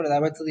this week, or do they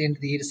wait till the end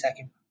of the year to sack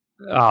him?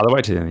 They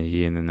wait till the end of the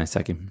year and then they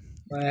sack him.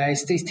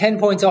 He's 10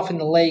 points off in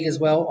the league as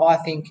well. I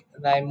think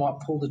they might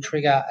pull the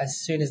trigger as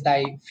soon as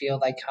they feel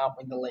they can't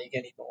win the league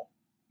anymore.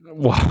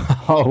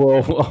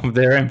 Well,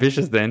 they're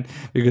ambitious then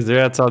because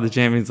they're outside the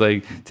Champions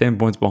League, 10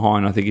 points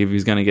behind. I think if he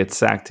was going to get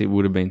sacked, he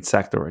would have been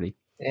sacked already.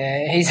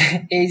 Yeah,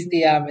 he's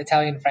the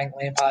Italian Frank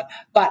Lampard.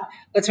 But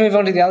let's move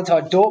on to the other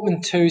side.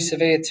 Dortmund 2,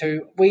 Sevilla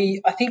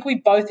 2. I think we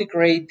both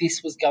agreed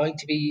this was going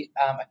to be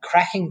a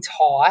cracking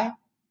tie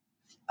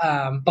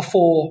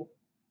before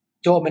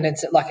Dortmund,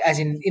 as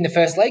in the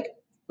first leg.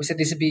 We said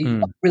this would be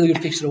a really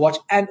good fixture to watch,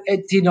 and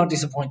it did not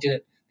disappoint, did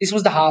it? This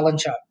was the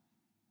Haaland show.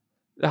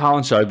 The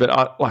Haaland show,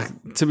 but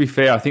to be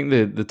fair, I think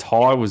the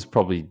tie was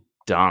probably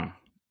done,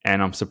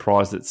 and I'm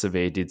surprised that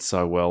Sevilla did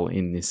so well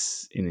in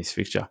this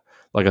fixture.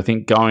 Like I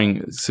think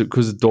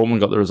because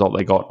Dortmund got the result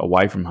they got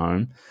away from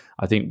home.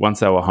 I think once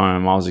they were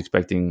home, I was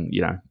expecting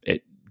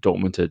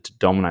Dortmund to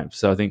dominate.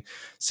 So I think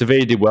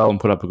Sevilla did well and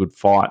put up a good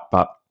fight,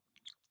 but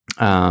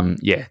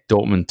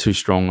Dortmund too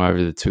strong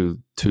over the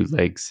two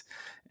legs,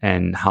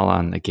 and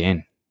Haaland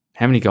again.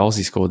 How many goals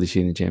he scored this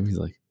year in the Champions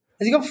League?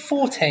 Has he got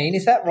 14?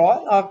 Is that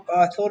right?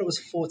 I thought it was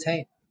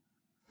 14.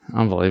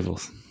 Unbelievable.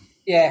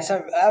 Yeah,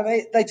 so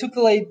they took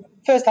the lead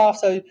first half,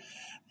 so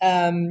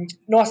nice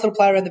little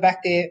play around the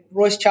back there.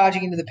 Royce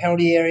charging into the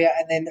penalty area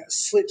and then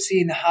slips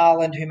in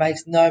Haaland, who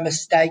makes no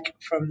mistake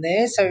from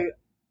there. So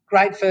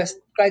great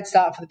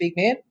start for the big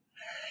man.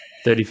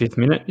 35th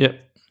minute, yep.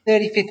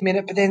 35th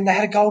minute, but then they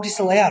had a goal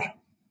disallowed.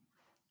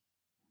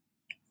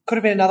 Could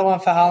have been another one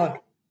for Haaland.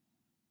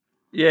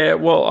 Yeah,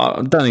 well, I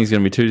don't think he's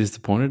going to be too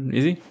disappointed,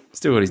 is he?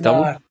 Still got his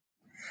double. No.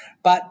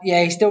 But,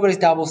 yeah, he's still got his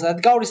double. So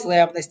the goal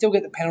disallowed, but they still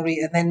get the penalty.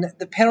 And then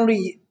the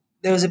penalty,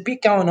 there was a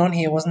bit going on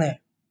here, wasn't there?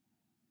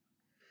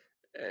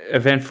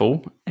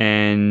 Eventful.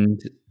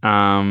 And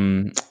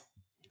I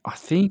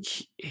think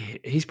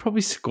he's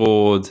probably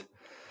scored,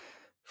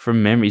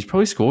 from memory, he's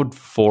probably scored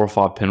 4 or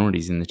 5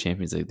 penalties in the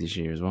Champions League this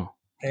year as well.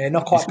 Yeah,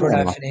 not quite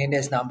Bruno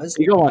Fernandes numbers.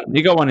 He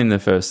got one in the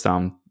first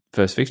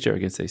fixture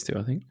against these two,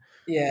 I think.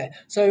 Yeah.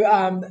 So,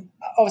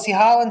 obviously,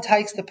 Haaland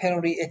takes the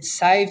penalty. It's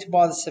saved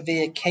by the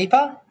Sevilla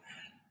keeper,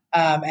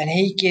 and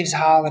he gives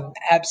Haaland an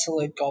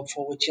absolute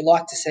gobful, which you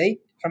like to see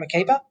from a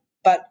keeper.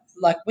 But,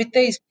 with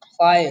these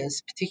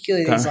players,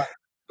 particularly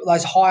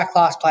those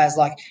higher-class players,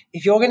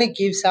 if you're going to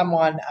give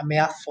someone a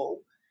mouthful,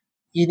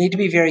 you need to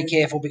be very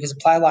careful because a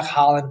player like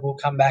Haaland will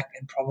come back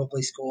and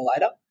probably score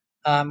later.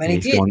 And he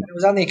did. It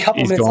was only a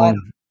couple of minutes later.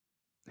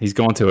 He's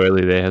gone too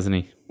early there, hasn't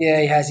he? Yeah,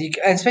 he has.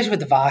 And especially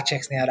with the VAR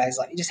checks nowadays,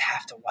 you just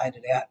have to wait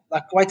it out.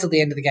 Wait till the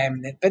end of the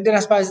game. But then I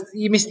suppose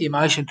you miss the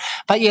emotion.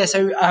 But, yeah,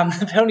 so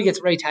the penalty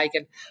gets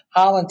retaken.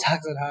 Haaland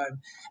tugs it home,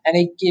 and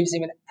he gives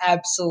him an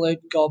absolute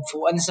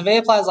gobful. And the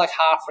Sevilla players,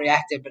 half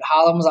reacted, but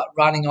Haaland was,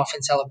 running off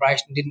in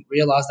celebration and didn't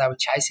realise they were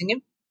chasing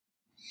him.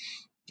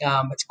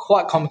 It's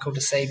quite comical to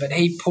see, but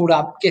he pulled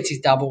up, gets his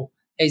double.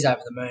 He's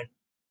over the moon.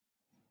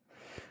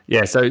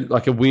 Yeah, so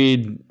a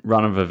weird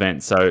run of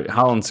events. So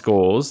Haaland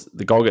scores,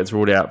 the goal gets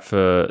ruled out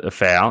for a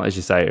foul, as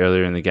you say,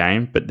 earlier in the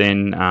game, but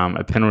then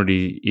a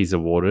penalty is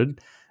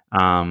awarded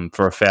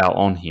for a foul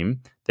on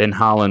him. Then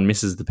Haaland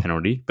misses the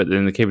penalty, but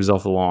then the keeper's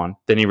off the line.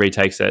 Then he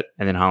retakes it,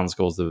 and then Haaland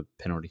scores the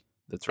penalty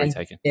that's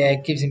retaken. Yeah,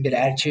 it gives him a bit of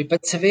attitude.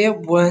 But Sevilla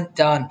weren't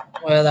done,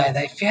 were they?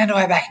 They found a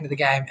way back into the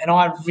game, and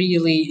I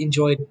really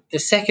enjoyed the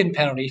second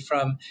penalty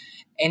from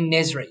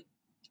En-Nesyri.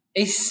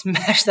 He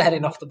smashed that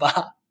in off the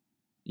bar.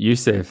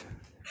 Youssef.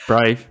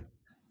 Brave.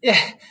 Yeah,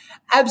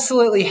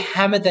 absolutely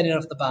hammered that in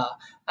off the bar.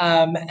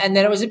 And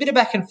then it was a bit of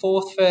back and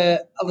forth for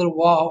a little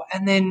while.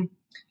 And then,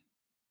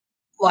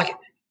 it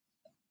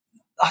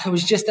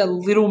was just a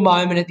little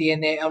moment at the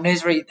end there.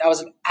 El-Nesyri, that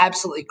was an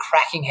absolutely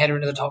cracking header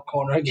into the top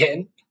corner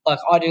again.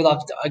 I do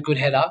love a good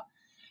header.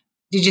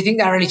 Did you think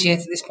they were any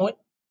chance at this point?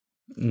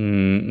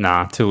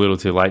 Nah, too little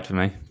too late for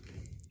me.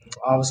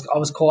 I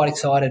was quite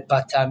excited,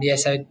 but so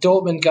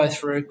Dortmund go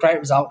through, great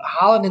result.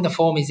 Haaland in the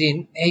form he's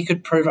in, he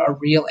could prove a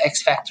real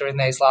X factor in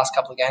these last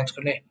couple of games,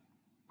 couldn't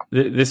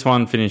he? This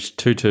one finished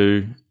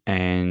 2-2,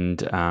 and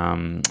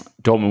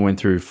Dortmund went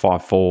through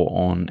 5-4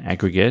 on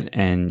aggregate,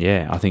 and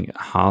I think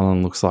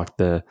Haaland looks like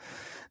the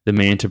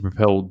man to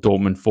propel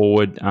Dortmund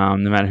forward. No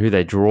matter who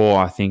they draw,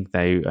 I think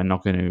they are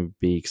not going to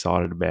be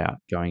excited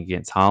about going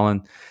against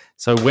Haaland.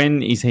 So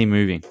when is he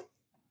moving?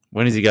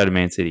 When does he go to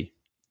Man City?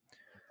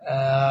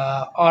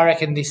 I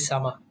reckon this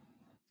summer.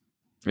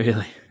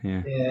 Really?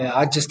 Yeah. Yeah,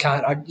 I just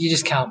can't. You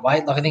just can't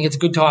wait. I think it's a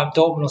good time.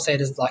 Dortmund will see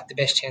it as the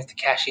best chance to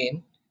cash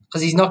in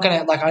because he's not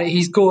going to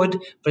he's good,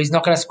 but he's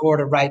not going to score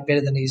at a rate better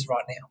than he is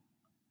right now.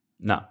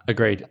 No,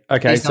 agreed.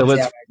 Okay, so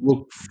let's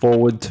look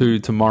forward to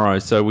tomorrow.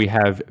 So we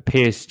have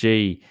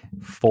PSG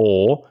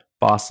 4,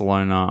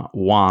 Barcelona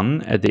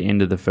 1 at the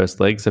end of the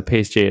first leg. So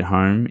PSG at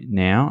home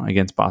now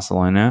against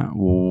Barcelona.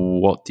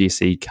 What do you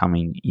see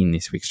coming in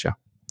this fixture?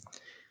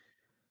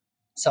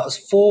 So it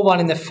was 4-1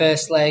 in the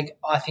first leg.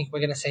 I think we're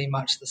going to see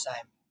much the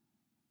same.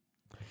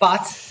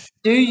 But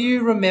do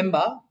you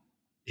remember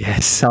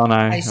Yes, I know.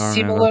 I a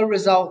similar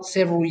result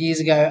several years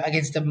ago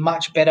against a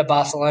much better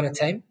Barcelona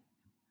team?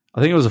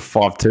 think it was a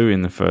 5-2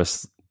 in the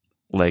first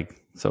leg,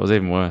 so it was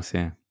even worse,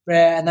 yeah.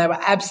 And they were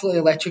absolutely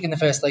electric in the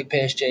first leg,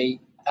 PSG,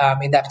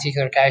 in that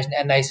particular occasion,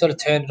 and they sort of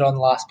turned it on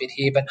the last bit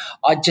here. But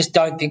I just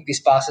don't think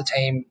this Barca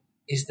team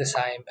is the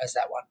same as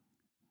that one.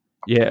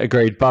 Yeah,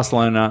 agreed.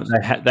 Barcelona,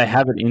 they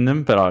have it in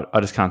them, but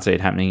I just can't see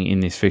it happening in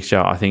this fixture.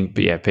 I think,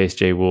 but yeah,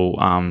 PSG will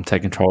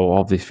take control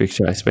of this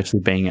fixture, especially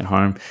being at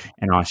home,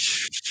 and I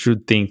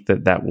should think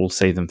that will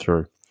see them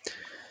through.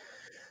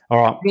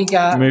 All right,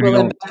 I think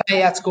will Mbappe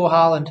outscore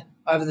Haaland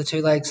over the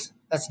 2 legs?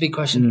 That's the big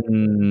question.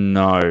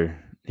 No,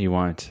 he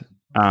won't.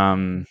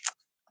 All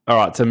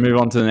right, so move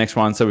on to the next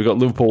one. So we've got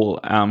Liverpool,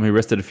 who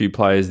rested a few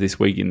players this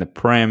week in the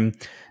Prem,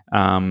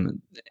 at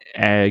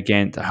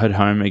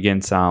home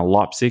against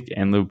Leipzig,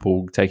 and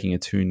Liverpool taking a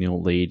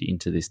 2-0 lead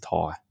into this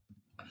tie.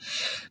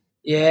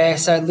 Yeah,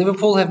 so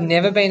Liverpool have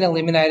never been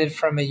eliminated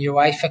from a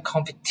UEFA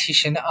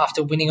competition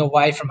after winning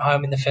away from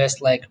home in the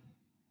first leg.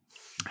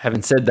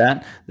 Having said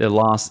that, their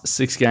last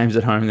 6 games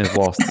at home they've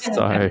lost.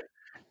 So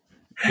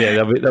yeah,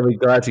 they'll be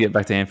glad to get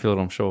back to Anfield,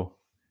 I'm sure.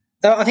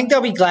 I think they'll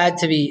be glad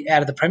to be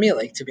out of the Premier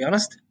League, to be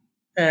honest.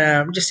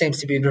 It just seems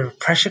to be a bit of a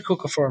pressure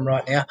cooker for them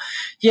right now.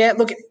 Yeah,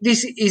 look,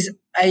 this is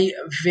a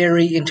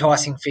very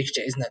enticing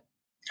fixture, isn't it?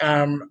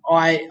 RB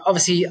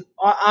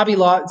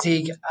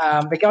Leipzig,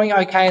 they're going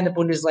okay in the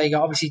Bundesliga,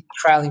 obviously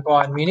trailing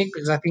Bayern Munich,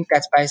 because I think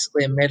that's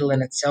basically a medal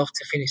in itself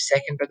to finish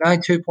second, but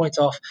only 2 points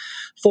off.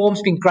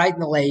 Form's been great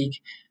in the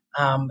league.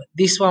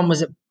 This one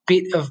was a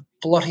bit of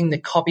blotting the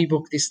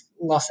copybook, this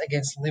loss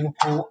against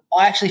Liverpool.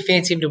 I actually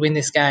fancy him to win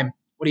this game.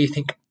 What do you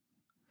think?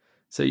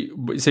 So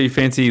you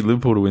fancy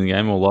Liverpool to win the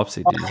game or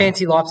Leipzig? I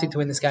fancy Leipzig to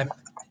win this game.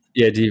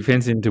 Yeah, do you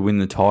fancy him to win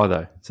the tie,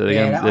 though? So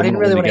I didn't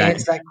really want to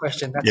answer that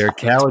question. You're a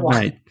coward,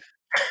 mate.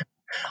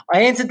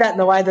 I answered that in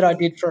the way that I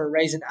did for a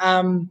reason.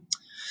 I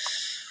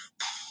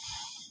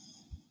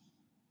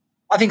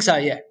think so,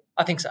 yeah.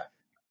 I think so.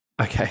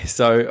 Okay,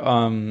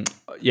 so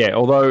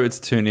although it's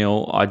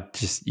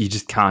 2-0, you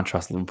just can't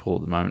trust Liverpool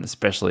at the moment,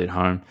 especially at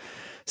home.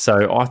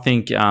 So I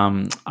think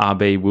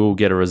RB will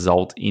get a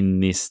result in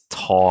this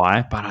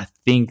tie, but I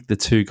think the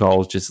 2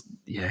 goals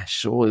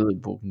surely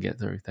Liverpool can get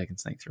through. They can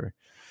sneak through.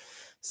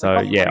 So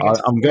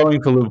I'm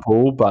going for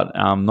Liverpool, but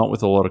not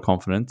with a lot of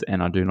confidence,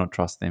 and I do not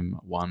trust them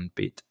one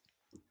bit.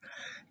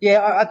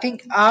 Yeah, I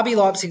think RB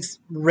Leipzig's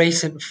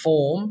recent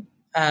form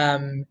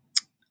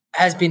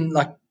has been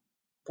like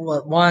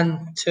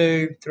 1,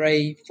 2,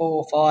 3,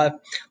 4, 5.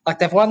 Like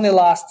they've won their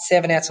last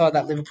 7 outside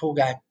that Liverpool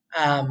game.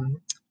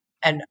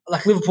 And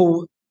like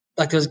Liverpool,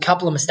 like there was a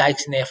couple of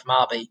mistakes in there from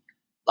RB.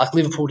 Like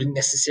Liverpool didn't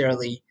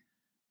necessarily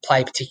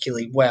play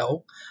particularly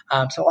well.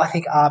 So I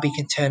think RB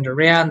can turn it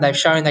around. They've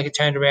shown they can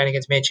turn it around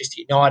against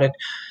Manchester United,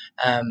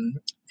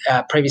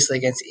 previously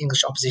against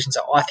English opposition.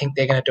 So I think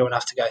they're going to do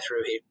enough to go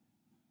through here.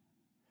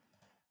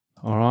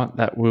 All right,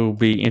 that will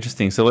be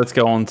interesting. So let's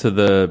go on to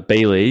the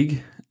B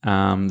League,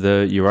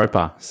 the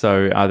Europa.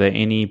 So are there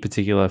any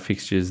particular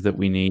fixtures that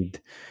we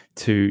need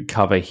to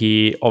cover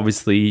here?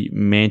 Obviously,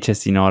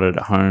 Manchester United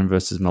at home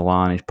versus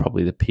Milan is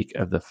probably the pick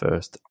of the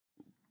first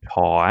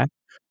tie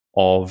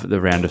of the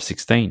round of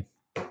 16.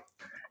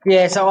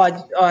 Yeah, so I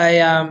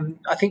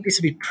think this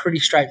will be pretty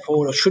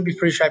straightforward, or should be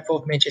pretty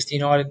straightforward for Manchester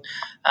United.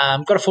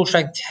 Got a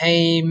full-strength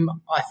team,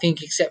 I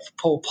think, except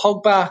for Paul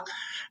Pogba.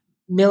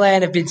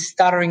 Milan have been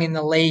stuttering in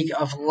the league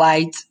of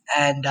late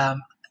and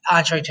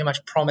aren't showing too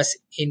much promise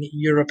in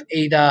Europe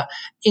either.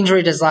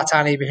 Injury to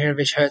Zlatan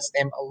Ibrahimovic hurts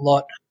them a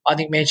lot. I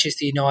think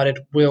Manchester United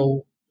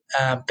will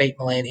beat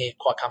Milan here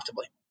quite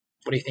comfortably.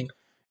 What do you think?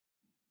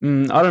 I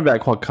don't know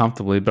about quite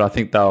comfortably, but I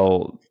think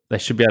they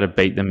should be able to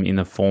beat them in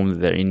the form that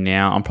they're in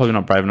now. I'm probably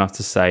not brave enough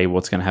to say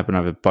what's going to happen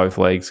over both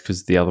legs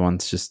because the other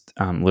one's just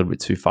a little bit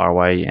too far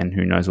away and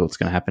who knows what's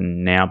going to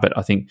happen now. But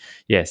I think,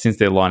 since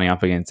they're lining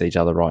up against each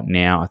other right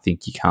now, I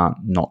think you can't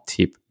not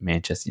tip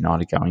Manchester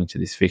United going into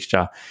this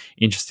fixture.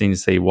 Interesting to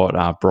see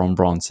what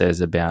Bron says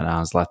about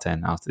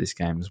Zlatan after this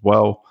game as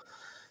well.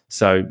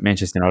 So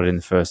Manchester United in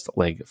the first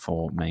leg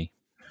for me.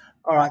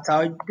 All right,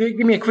 so give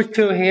me a quick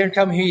tour here and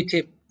tell me who you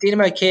tip.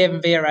 Dinamo Kiev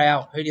and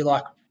Villarreal. Who do you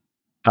like?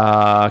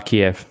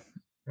 Kiev.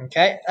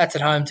 Okay, that's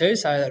at home too,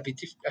 so that'd be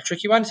a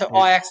tricky one. So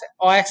yeah.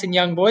 Ajax and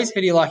Young Boys. Who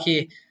do you like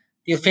here? Do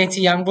you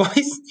fancy Young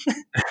Boys?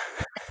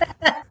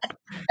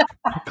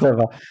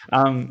 Clever.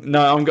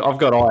 No, I've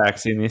got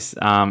Ajax in this,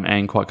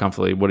 and quite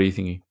comfortably. What are you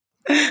thinking?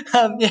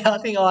 I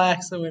think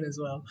Ajax will win as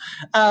well.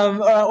 All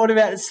right, what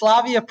about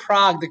Slavia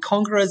Prague, the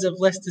conquerors of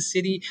Leicester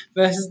City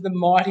versus the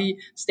mighty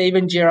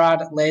Steven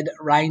Gerrard-led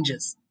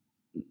Rangers?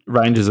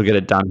 Rangers will get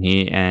it done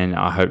here, and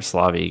I hope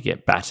Slavia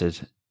get battered.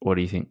 What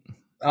do you think?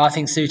 I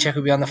think Souček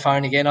will be on the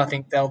phone again. I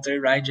think they'll do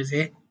Rangers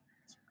here.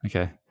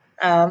 Okay.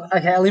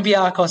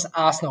 Olympiacos,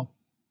 Arsenal.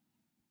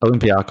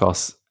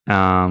 Olympiacos,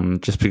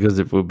 just because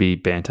it will be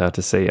banter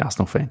to see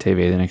Arsenal fan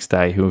TV the next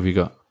day. Who have you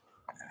got?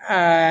 I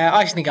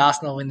actually think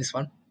Arsenal will win this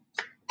one.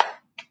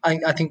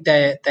 I think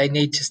they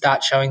need to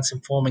start showing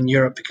some form in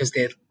Europe because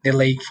their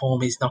league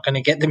form is not going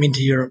to get them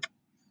into Europe.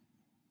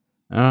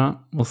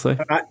 We'll see.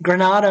 All right,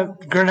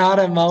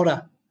 Granada,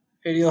 Mulder.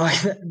 Who do you like?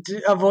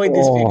 Avoid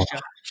this fixture.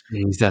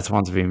 Geez, that's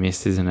one to be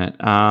missed, isn't it?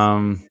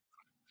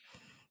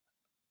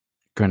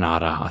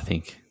 Granada, I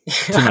think.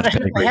 Too much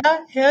pedigree.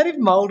 How did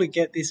Mulder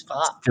get this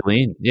far? Still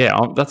in. Yeah,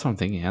 that's what I'm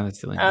thinking. How they're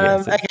still in.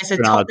 Okay, so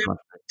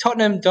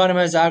Tottenham,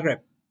 Dynamo Zagreb.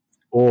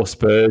 Or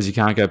Spurs. You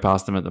can't go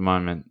past them at the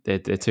moment. They're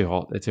too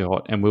hot. They're too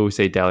hot. And will we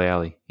see Dele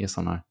Alli? Yes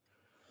or no?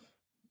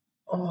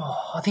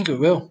 Oh, I think we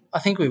will.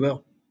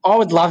 I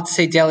would love to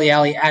see Dele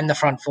Alli and the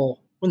front four.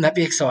 Wouldn't that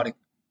be exciting?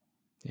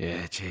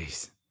 Yeah,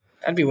 jeez.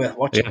 That'd be worth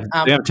watching.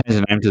 They have to change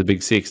the name to the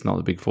Big Six, not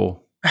the Big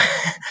Four.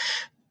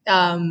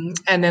 And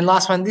then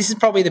last one. This is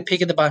probably the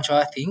pick of the bunch,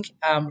 I think.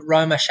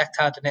 Roma,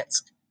 Shakhtar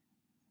Donetsk.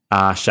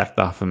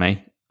 Shakhtar for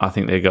me. I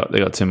think they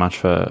got too much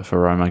for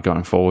Roma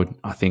going forward.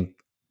 I think,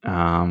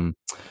 Roma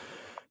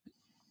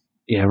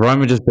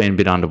just been a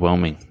bit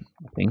underwhelming.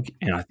 I think,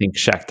 and I think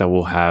Shakhtar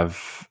will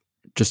have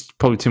just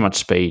probably too much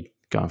speed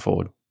going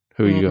forward.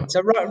 Who you got?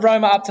 So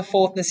Roma up to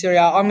fourth in the Serie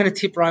A. I'm going to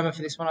tip Roma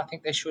for this one. I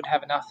think they should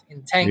have enough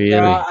in the tank. Really?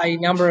 There are a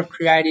number of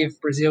creative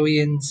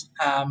Brazilians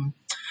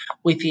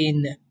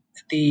within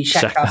the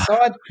Shakhtar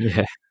side.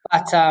 Yeah.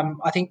 But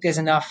I think there's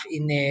enough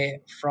in there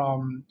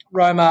from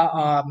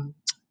Roma,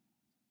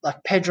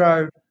 like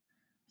Pedro,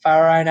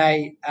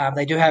 Faraone.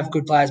 They do have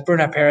good players.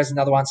 Bruno Perez,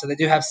 another one. So they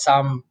do have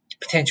some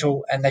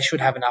potential, and they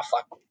should have enough.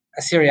 Like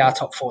a Serie A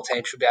top 4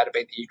 team should be able to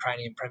beat the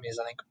Ukrainian premiers,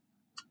 I think.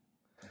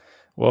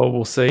 Well,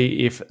 we'll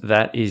see if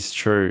that is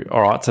true.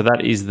 All right, so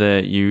that is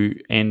the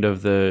end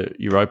of the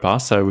Europa.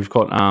 So we've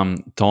got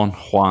Don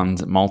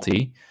Juan's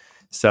multi.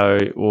 So,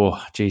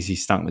 he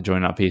stunk the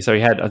joint up here. So he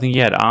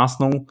had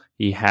Arsenal,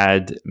 he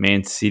had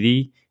Man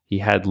City, he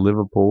had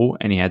Liverpool,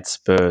 and he had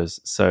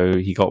Spurs. So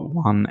he got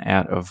 1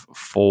 out of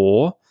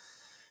 4.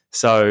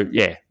 So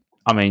yeah,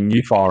 I mean,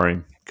 you fire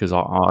him because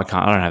I don't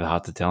have the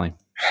heart to tell him.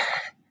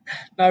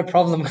 No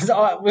problem, because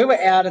we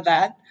were out of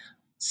that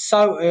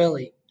so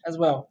early as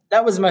well.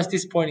 That was the most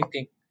disappointing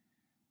thing.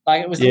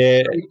 Like it was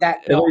that.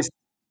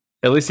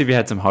 At least if you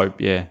had some hope,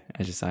 yeah,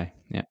 as you say,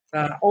 yeah.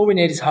 All we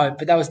need is hope,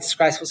 but that was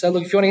disgraceful. So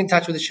look, if you want to get in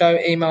touch with the show,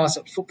 email us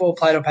at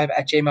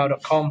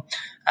footballplateonpaper@gmail.com,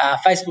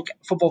 Facebook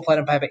Football Plate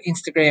on Paper,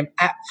 Instagram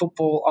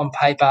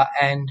 @footballonpaper,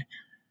 and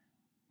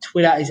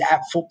Twitter is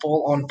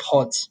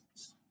 @footballonpods.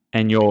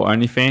 And your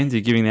OnlyFans, are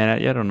you giving that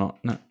out yet or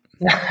not? No.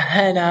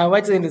 No,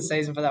 wait till the end of the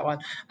season for that one.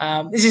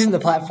 This isn't the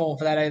platform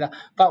for that either,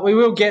 but we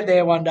will get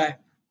there one day.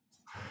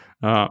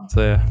 All right,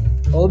 see ya.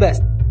 All the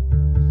best.